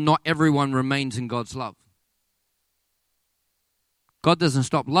everyone, but not everyone remains in God's love. God doesn't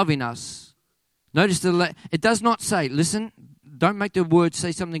stop loving us. Notice it does not say, listen, don't make the word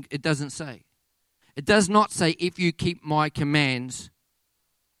say something it doesn't say. It does not say, if you keep my commands,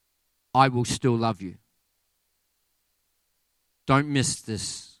 I will still love you. Don't miss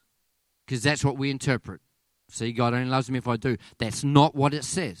this, because that's what we interpret. See, God only loves me if I do. That's not what it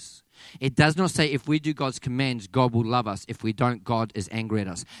says. It does not say if we do God's commands, God will love us. If we don't, God is angry at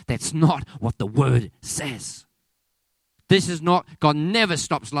us. That's not what the word says. This is not, God never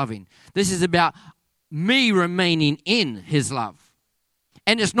stops loving. This is about me remaining in his love.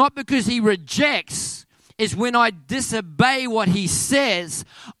 And it's not because he rejects. It's when I disobey what he says,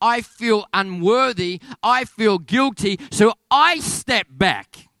 I feel unworthy, I feel guilty, so I step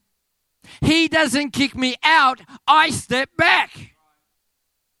back. He doesn't kick me out, I step back.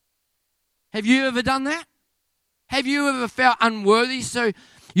 Have you ever done that? Have you ever felt unworthy, so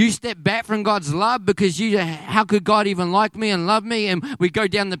you step back from God's love because how could God even like me and love me? And we go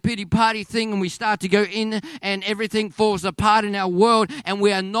down the pity party thing and we start to go in and everything falls apart in our world and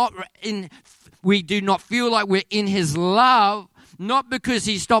we do not feel like we're in his love. Not because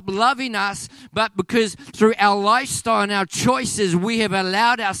he stopped loving us, but because through our lifestyle and our choices, we have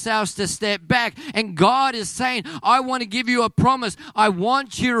allowed ourselves to step back. And God is saying, I want to give you a promise. I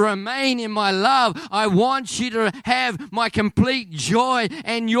want you to remain in my love. I want you to have my complete joy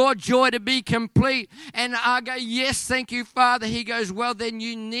and your joy to be complete. And I go, yes, thank you, Father. He goes, well, then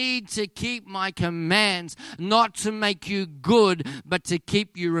you need to keep my commands, not to make you good, but to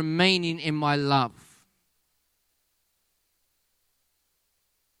keep you remaining in my love.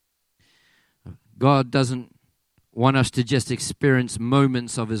 God doesn't want us to just experience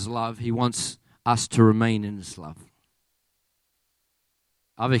moments of his love. He wants us to remain in his love.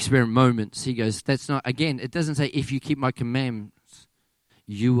 I've experienced moments. He goes, that's not, again, it doesn't say if you keep my commandments,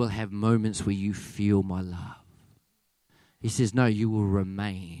 you will have moments where you feel my love. He says, no, you will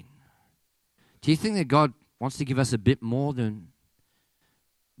remain. Do you think that God wants to give us a bit more than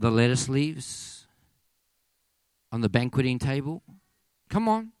the lettuce leaves on the banqueting table? Come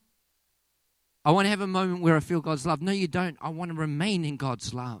on. I want to have a moment where I feel God's love. No, you don't. I want to remain in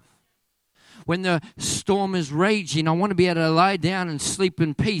God's love. When the storm is raging, I want to be able to lie down and sleep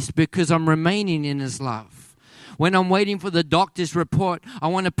in peace because I'm remaining in his love. When I'm waiting for the doctor's report, I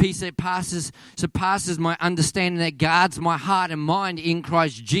want a peace that surpasses my understanding, that guards my heart and mind in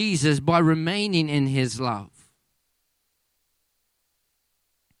Christ Jesus by remaining in his love.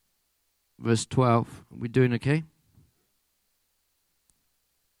 Verse 12. Are we doing okay?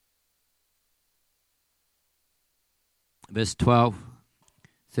 Verse 12,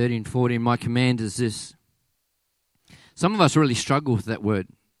 13, 14, my command is this. Some of us really struggle with that word.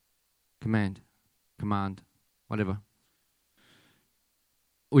 Command, whatever.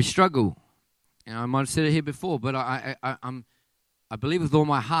 We struggle. And I might have said it here before, but I believe with all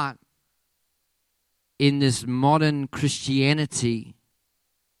my heart in this modern Christianity,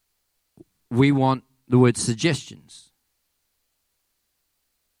 we want the word suggestions.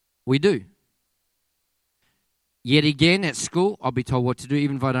 We do. Yet again, at school, I'll be told what to do.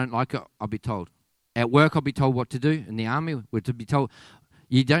 Even if I don't like it, I'll be told. At work, I'll be told what to do. In the army, we're to be told.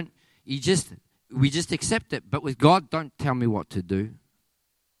 We just accept it. But with God, don't tell me what to do.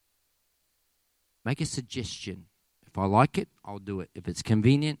 Make a suggestion. If I like it, I'll do it. If it's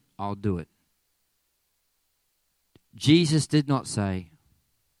convenient, I'll do it. Jesus did not say,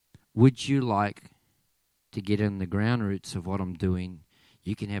 would you like to get in the ground roots of what I'm doing?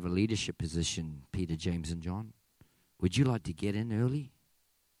 You can have a leadership position, Peter, James, and John. Would you like to get in early?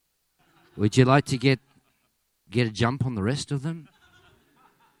 Would you like to get a jump on the rest of them?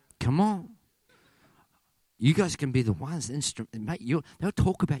 Come on. You guys can be the ones, mate. They'll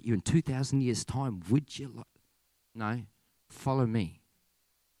talk about you in 2,000 years' time. Would you like? No. Follow me.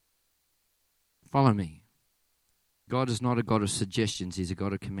 Follow me. God is not a God of suggestions. He's a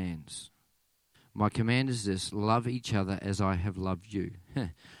God of commands. My command is this: love each other as I have loved you.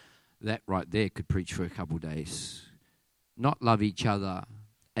 That right there could preach for a couple of days. Not love each other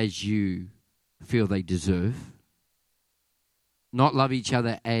as you feel they deserve. Not love each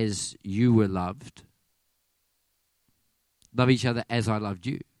other as you were loved. Love each other as I loved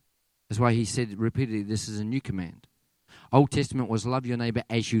you. That's why he said repeatedly, this is a new command. Old Testament was love your neighbor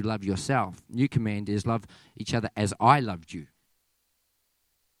as you love yourself. New command is love each other as I loved you.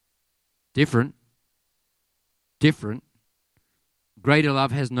 Different. Greater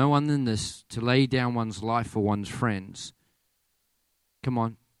love has no one than this, to lay down one's life for one's friends. Come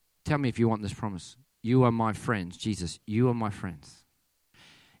on, tell me if you want this promise. You are my friends, Jesus. You are my friends.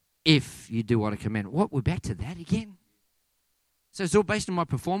 If you do what I command. What? We're back to that again? So it's all based on my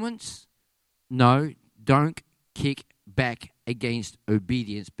performance? No, don't kick back against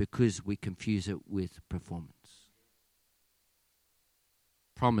obedience because we confuse it with performance.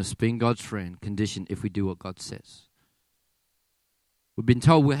 Promise, being God's friend, condition if we do what God says. We've been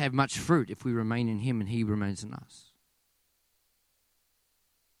told we'll have much fruit if we remain in Him and He remains in us.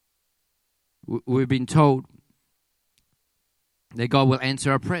 We've been told that God will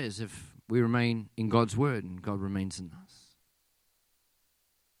answer our prayers if we remain in God's Word and God remains in us.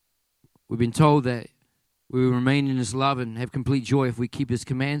 We've been told that we will remain in His love and have complete joy if we keep His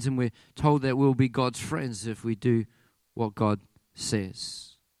commands, and we're told that we'll be God's friends if we do what God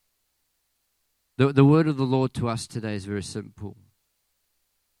says. The word of the Lord to us today is very simple.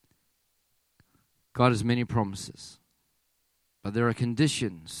 God has many promises, but there are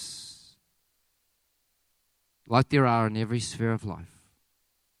conditions, like there are in every sphere of life,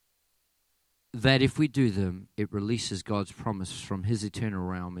 that if we do them, it releases God's promise from His eternal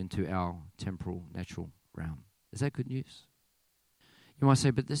realm into our temporal, natural realm. Is that good news? You might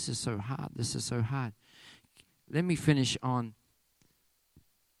say, but this is so hard. This is so hard. Let me finish on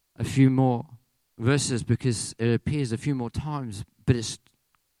a few more verses because it appears a few more times, but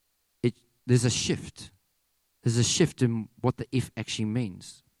there's a shift. There's a shift in what the if actually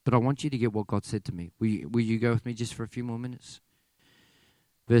means. But I want you to get what God said to me. Will you go with me just for a few more minutes?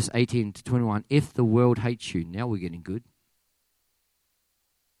 Verse 18 to 21. If the world hates you, now we're getting good.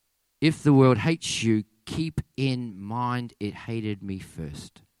 If the world hates you, keep in mind it hated me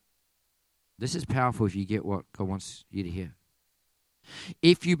first. This is powerful if you get what God wants you to hear.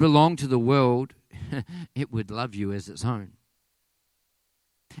 If you belong to the world, it would love you as its own.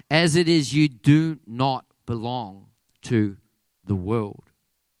 As it is, you do not belong to the world.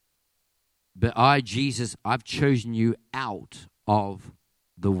 But I, Jesus, I've chosen you out of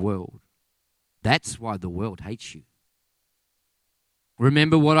the world. That's why the world hates you.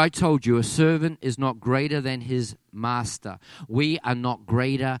 Remember what I told you, a servant is not greater than his master. We are not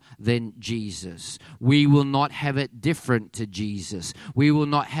greater than Jesus. We will not have it different to Jesus. We will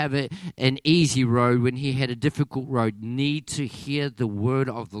not have it an easy road when He had a difficult road. Need to hear the word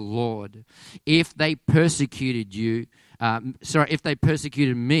of the Lord. If they persecuted you, if they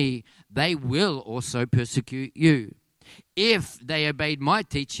persecuted me, they will also persecute you. If they obeyed my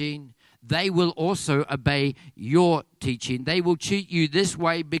teaching, they will also obey your teaching. They will treat you this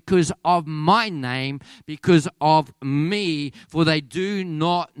way because of my name, because of me, for they do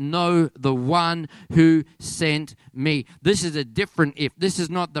not know the one who sent me. This is a different if. This is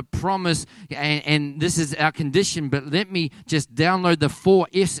not the promise and this is our condition, but let me just download the 4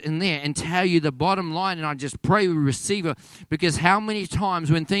 ifs in there and tell you the bottom line, and I just pray we receive it, because how many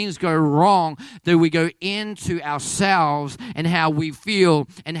times when things go wrong do we go into ourselves and how we feel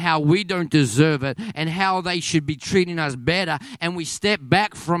and how we don't deserve it and how they should be treating us better, and we step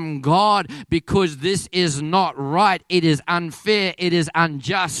back from God because this is not right, it is unfair, it is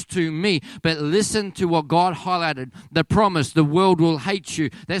unjust to me. But listen to what God highlighted, the promise, the world will hate you.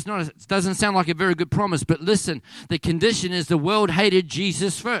 It doesn't sound like a very good promise, but listen, the condition is the world hated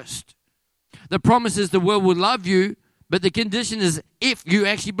Jesus first. The promise is the world will love you, but the condition is if you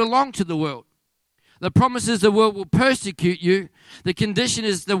actually belong to the world. The promise is the world will persecute you. The condition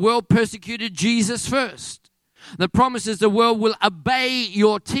is the world persecuted Jesus first. The promise is the world will obey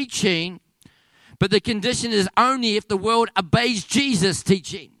your teaching, but the condition is only if the world obeys Jesus'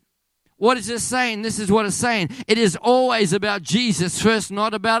 teaching. What is this saying? This is what it's saying. It is always about Jesus first,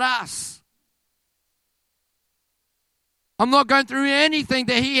 not about us. I'm not going through anything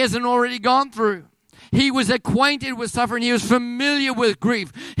that He hasn't already gone through. He was acquainted with suffering. He was familiar with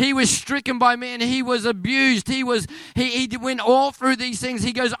grief. He was stricken by men. He was abused. He went all through these things.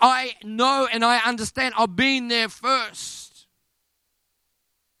 He goes, I know and I understand. I've been there first.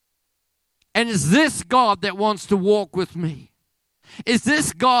 And it's this God that wants to walk with me. It's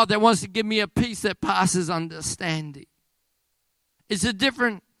this God that wants to give me a peace that passes understanding. It's a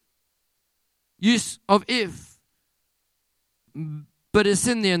different use of if. But it's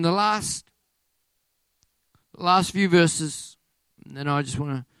in there in the last few verses. And then I just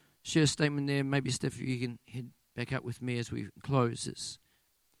want to share a statement there. Maybe, Steph, you can head back up with me as we close this.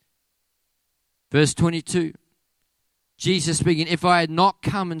 Verse 22. Jesus speaking, if I had not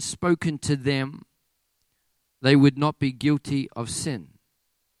come and spoken to them, they would not be guilty of sin.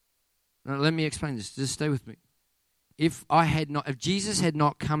 Now, let me explain this. Just stay with me. If Jesus had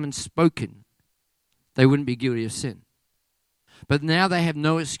not come and spoken, they wouldn't be guilty of sin. But now they have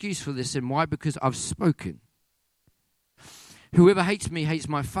no excuse for this sin. Why? Because I've spoken. Whoever hates me hates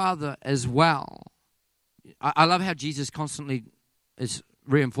my Father as well. I love how Jesus constantly is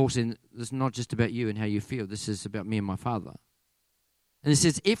reinforcing this is not just about you and how you feel. This is about me and my Father. And it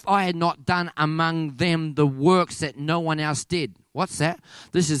says, if I had not done among them the works that no one else did. What's that?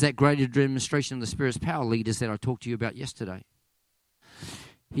 This is that greater demonstration of the Spirit's power, leaders, that I talked to you about yesterday.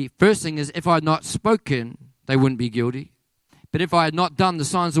 First thing is, if I had not spoken, they wouldn't be guilty. But if I had not done the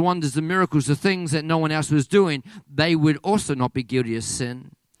signs, the wonders, the miracles, the things that no one else was doing, they would also not be guilty of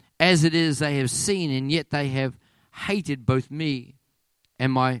sin. As it is, they have seen, and yet they have hated both me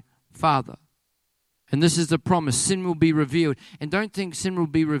and my Father. And this is the promise. Sin will be revealed. And don't think sin will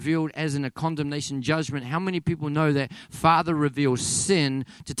be revealed as in a condemnation judgment. How many people know that Father reveals sin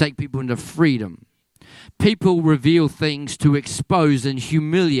to take people into freedom? People reveal things to expose and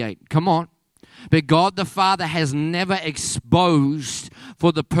humiliate. Come on. But God the Father has never exposed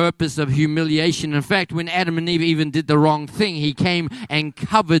for the purpose of humiliation. In fact, when Adam and Eve even did the wrong thing, He came and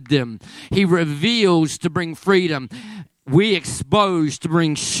covered them. He reveals to bring freedom. We expose to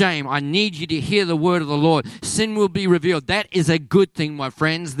bring shame. I need you to hear the word of the Lord. Sin will be revealed. That is a good thing, my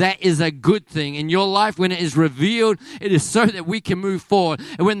friends. That is a good thing. In your life, when it is revealed, it is so that we can move forward.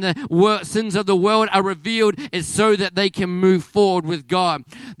 And when the sins of the world are revealed, it's so that they can move forward with God.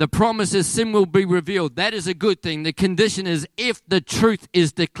 The promise is sin will be revealed. That is a good thing. The condition is if the truth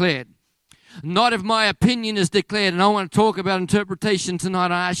is declared. Not if my opinion is declared. And I want to talk about interpretation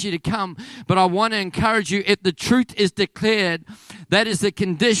tonight. I ask you to come. But I want to encourage you, if the truth is declared, that is the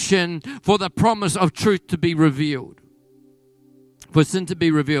condition for the promise of truth to be revealed. For sin to be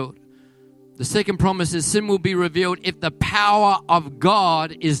revealed. The second promise is sin will be revealed if the power of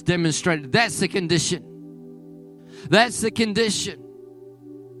God is demonstrated. That's the condition. That's the condition.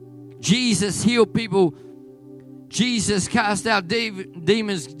 Jesus healed people. Jesus cast out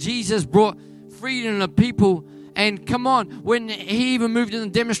demons. Jesus brought freedom to people. And come on, when He even moved in the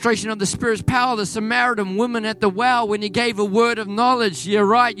demonstration of the Spirit's power, the Samaritan woman at the well, when He gave a word of knowledge, you're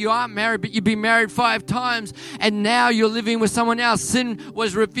right, you aren't married, but you've been married 5 times, and now you're living with someone else. Sin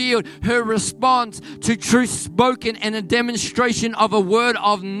was revealed. Her response to truth spoken and a demonstration of a word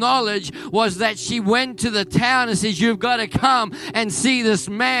of knowledge was that she went to the town and says, you've got to come and see this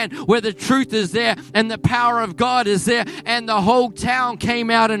man where the truth is there and the power of God is there. And the whole town came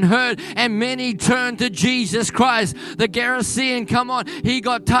out and heard, and many turned to Jesus Christ. The Gerasean, come on, he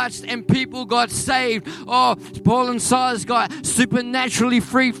got touched and people got saved. Oh, Paul and Silas got supernaturally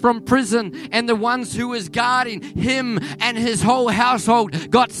free from prison, and the ones who was guarding him and his whole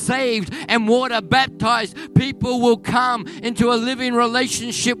household got saved and water baptized. People will come into a living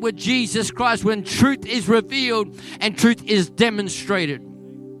relationship with Jesus Christ when truth is revealed and truth is demonstrated.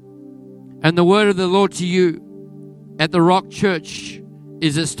 And the word of the Lord to you at the Rock Church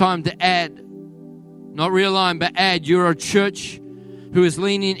is it's time to add. Not realign, but add. You're a church who is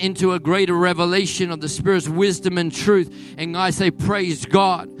leaning into a greater revelation of the Spirit's wisdom and truth. And I say, praise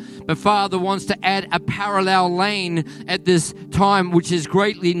God. But Father wants to add a parallel lane at this time, which is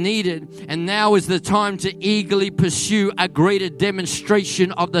greatly needed. And now is the time to eagerly pursue a greater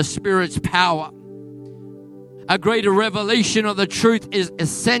demonstration of the Spirit's power. A greater revelation of the truth is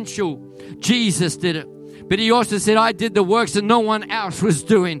essential. Jesus did it. But He also said, I did the works that no one else was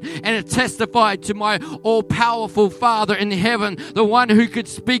doing. And it testified to my all-powerful Father in heaven. The one who could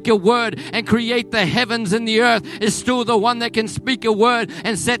speak a word and create the heavens and the earth is still the one that can speak a word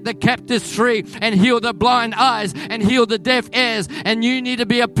and set the captives free and heal the blind eyes and heal the deaf ears. And you need to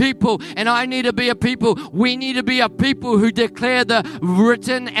be a people, and I need to be a people. We need to be a people who declare the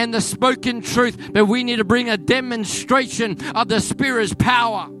written and the spoken truth. But we need to bring a demonstration of the Spirit's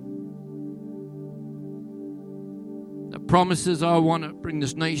power. Promises, I want to bring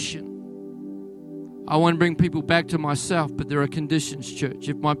this nation I want to bring people back to myself, but there are conditions, church.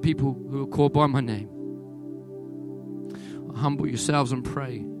 If my people who are called by my name humble yourselves and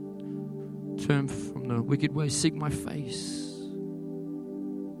pray, turn from the wicked ways, seek my face,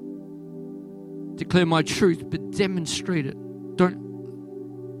 declare my truth, but demonstrate it. Don't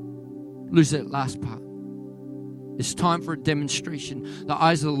lose that last part. It's time for a demonstration. The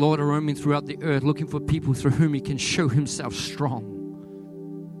eyes of the Lord are roaming throughout the earth, looking for people through whom He can show Himself strong.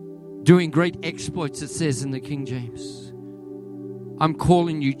 Doing great exploits, it says in the King James. I'm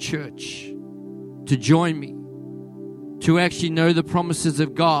calling you, church, to join me, to actually know the promises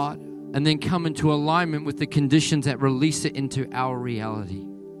of God and then come into alignment with the conditions that release it into our reality.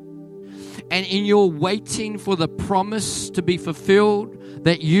 And in your waiting for the promise to be fulfilled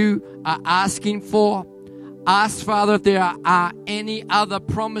that you are asking for, ask Father if there are any other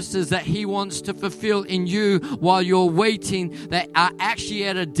promises that He wants to fulfill in you while you're waiting that are actually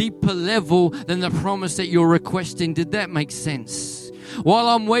at a deeper level than the promise that you're requesting. Did that make sense? While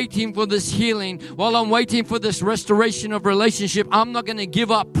I'm waiting for this healing, while I'm waiting for this restoration of relationship, I'm not going to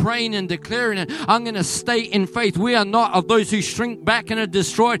give up praying and declaring it. I'm going to stay in faith. We are not of those who shrink back and are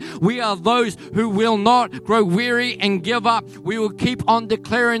destroyed. We are those who will not grow weary and give up. We will keep on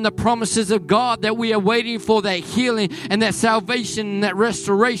declaring the promises of God that we are waiting for, that healing and that salvation and that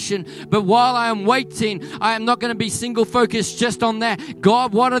restoration. But while I am waiting, I am not going to be single focused just on that.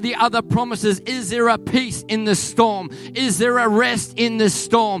 God, what are the other promises? Is there a peace in the storm? Is there a rest in this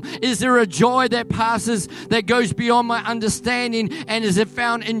storm? Is there a joy that passes, that goes beyond my understanding, and is it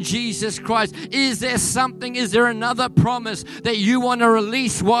found in Jesus Christ? Is there something, is there another promise that you want to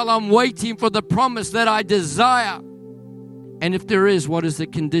release while I'm waiting for the promise that I desire? And if there is, what is the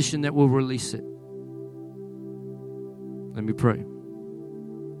condition that will release it? Let me pray.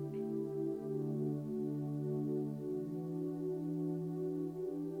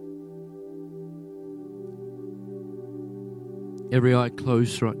 Every eye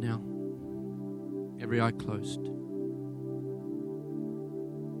closed right now. Every eye closed.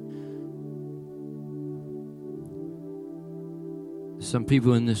 Some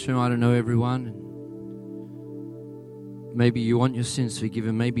people in this room, I don't know everyone. Maybe you want your sins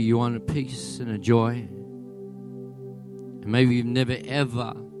forgiven. Maybe you want a peace and a joy. And maybe you've never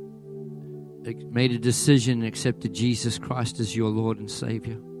ever made a decision and accepted Jesus Christ as your Lord and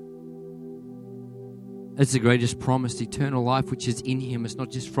Savior. It's the greatest promise, eternal life, which is in Him. It's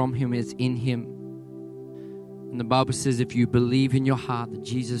not just from Him, it's in Him. And the Bible says if you believe in your heart that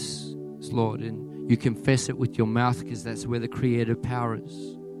Jesus is Lord and you confess it with your mouth, because that's where the creative power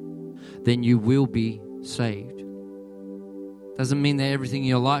is, then you will be saved. Doesn't mean that everything in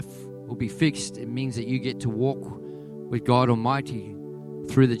your life will be fixed. It means that you get to walk with God Almighty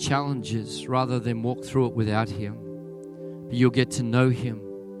through the challenges rather than walk through it without Him. But you'll get to know Him.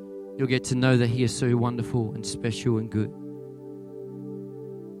 You'll get to know that He is so wonderful and special and good.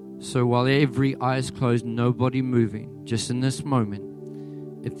 So while every eye is closed, nobody moving, just in this moment,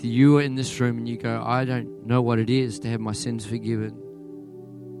 if you are in this room and you go, I don't know what it is to have my sins forgiven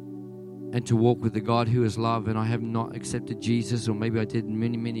and to walk with the God who is love, and I have not accepted Jesus, or maybe I did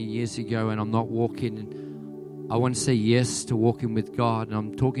many, many years ago and I'm not walking, and I want to say yes to walking with God, and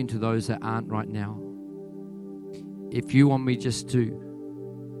I'm talking to those that aren't right now. If you want me just to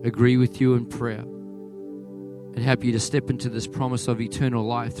agree with you in prayer and help you to step into this promise of eternal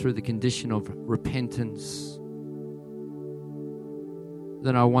life through the condition of repentance,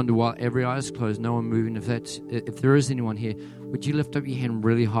 then I wonder, while every eye is closed, no one moving, if there is anyone here, would you lift up your hand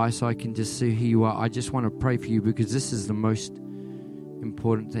really high so I can just see who you are? I just want to pray for you, because this is the most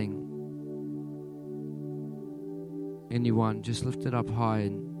important thing. Anyone, just lift it up high.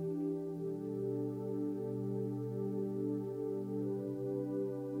 And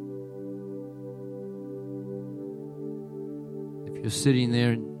you're sitting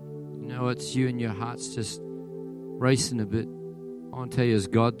there and you know it's you and your heart's just racing a bit, I want to tell you, as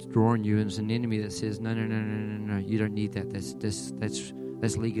God's drawing you, and it's an enemy that says, no, you don't need that.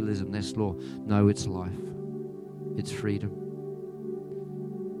 That's legalism, that's law. No, it's life. It's freedom.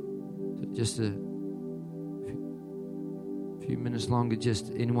 So just a few minutes longer,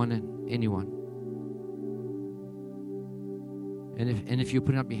 just anyone. And if you're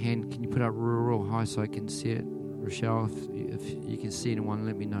putting up your hand, can you put it up real high so I can see it? Rochelle, if you can see anyone,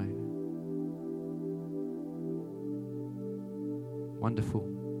 let me know. Wonderful.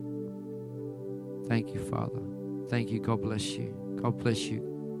 Thank you, Father. Thank you. God bless you. God bless you.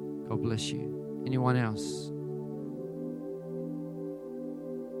 God bless you. Anyone else?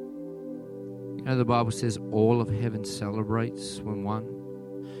 You know, the Bible says all of heaven celebrates when one.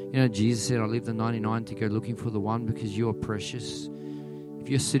 You know, Jesus said, I leave the 99 to go looking for the one, because you are precious. If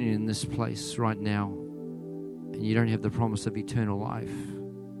you're sitting in this place right now and you don't have the promise of eternal life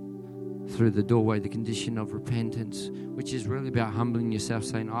through the doorway, the condition of repentance, which is really about humbling yourself,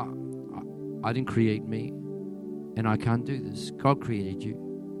 saying, I didn't create me and I can't do this. God created you.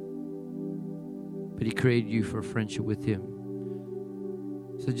 But He created you for a friendship with Him.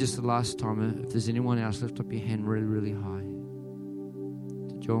 So just the last time, if there's anyone else, lift up your hand really, really high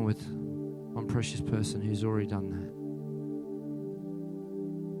to join with one precious person who's already done that.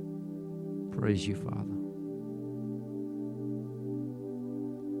 Praise you, Father.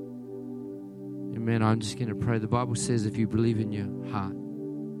 Amen. I'm just going to pray. The Bible says if you believe in your heart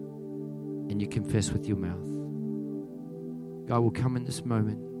and you confess with your mouth, God will come in this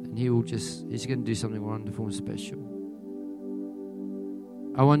moment and He's going to do something wonderful and special.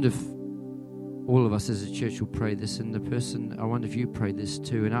 I wonder if all of us as a church will pray this, and I wonder if you pray this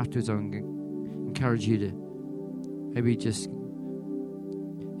too. And afterwards, I'm going to encourage you to maybe just,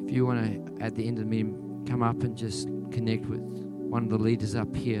 if you want to, at the end of the meeting, come up and just connect with one of the leaders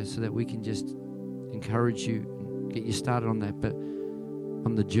up here so that we can just encourage you and get you started on that, but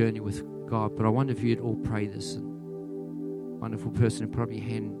on the journey with God. But I wonder if you'd all pray this. And wonderful person who put up your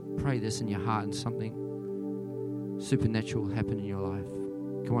hand, pray this in your heart, and something supernatural will happen in your life.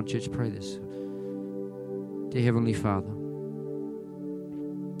 Come on, church, pray this. Dear Heavenly Father,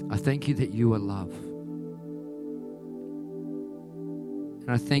 I thank you that you are love. And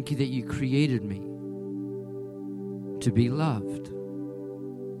I thank you that you created me to be loved,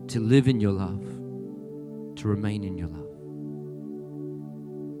 to live in your love, to remain in your love.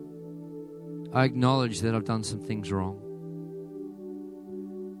 I acknowledge that I've done some things wrong,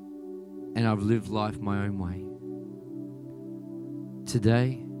 and I've lived life my own way.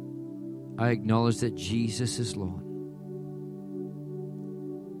 Today, I acknowledge that Jesus is Lord.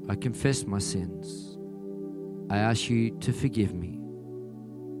 I confess my sins. I ask you to forgive me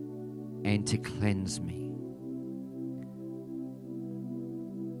and to cleanse me.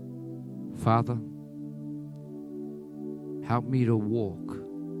 Father, help me to walk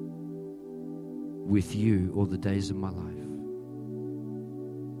with you all the days of my life.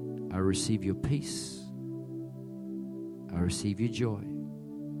 I receive your peace. I receive your joy.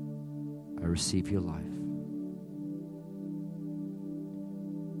 I receive your life.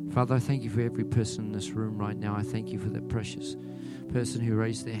 Father, I thank you for every person in this room right now. I thank you for that precious person who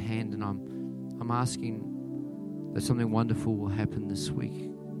raised their hand, and I'm asking that something wonderful will happen this week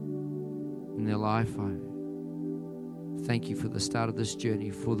in their life. I thank you for the start of this journey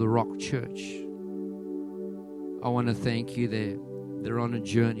for the Rock Church. I want to thank you. They're on a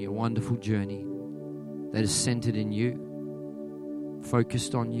journey, a wonderful journey that is centered in you,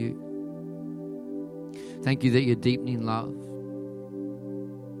 focused on you. Thank you that you're deepening love,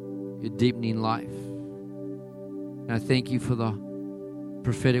 you're deepening life. And I thank you for the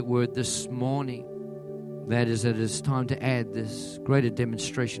prophetic word this morning, that is that it's time to add this greater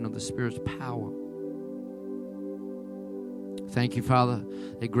demonstration of the Spirit's power. Thank you, Father,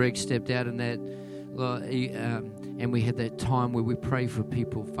 that Greg stepped out in that, and we had that time where we pray for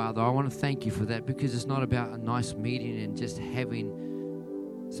people, Father. I want to thank you for that, because it's not about a nice meeting and just having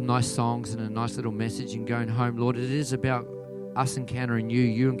some nice songs and a nice little message and going home. Lord, it is about us encountering you,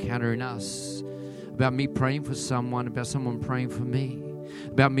 you encountering us, about me praying for someone, about someone praying for me,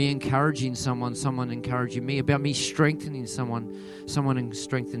 about me encouraging someone, someone encouraging me, about me strengthening someone, someone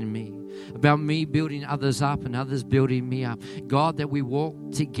strengthening me, about me building others up and others building me up. God, that we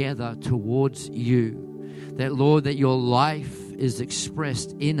walk together towards you. That, Lord, that your life is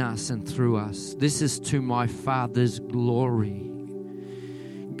expressed in us and through us. This is to my Father's glory.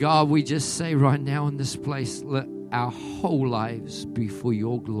 God, we just say right now in this place, let our whole lives be for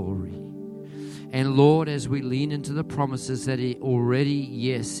your glory. And Lord, as we lean into the promises that are already,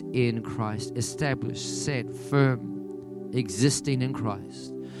 yes, in Christ, established, set, firm, existing in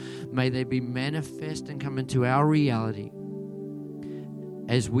Christ, may they be manifest and come into our reality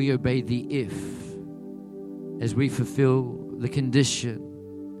as we obey the if, as we fulfill the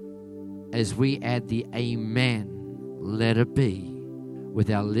condition, as we add the amen, let it be, with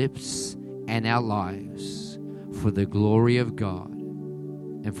our lips and our lives, for the glory of God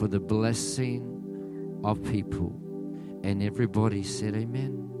and for the blessing of people. And everybody said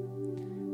amen.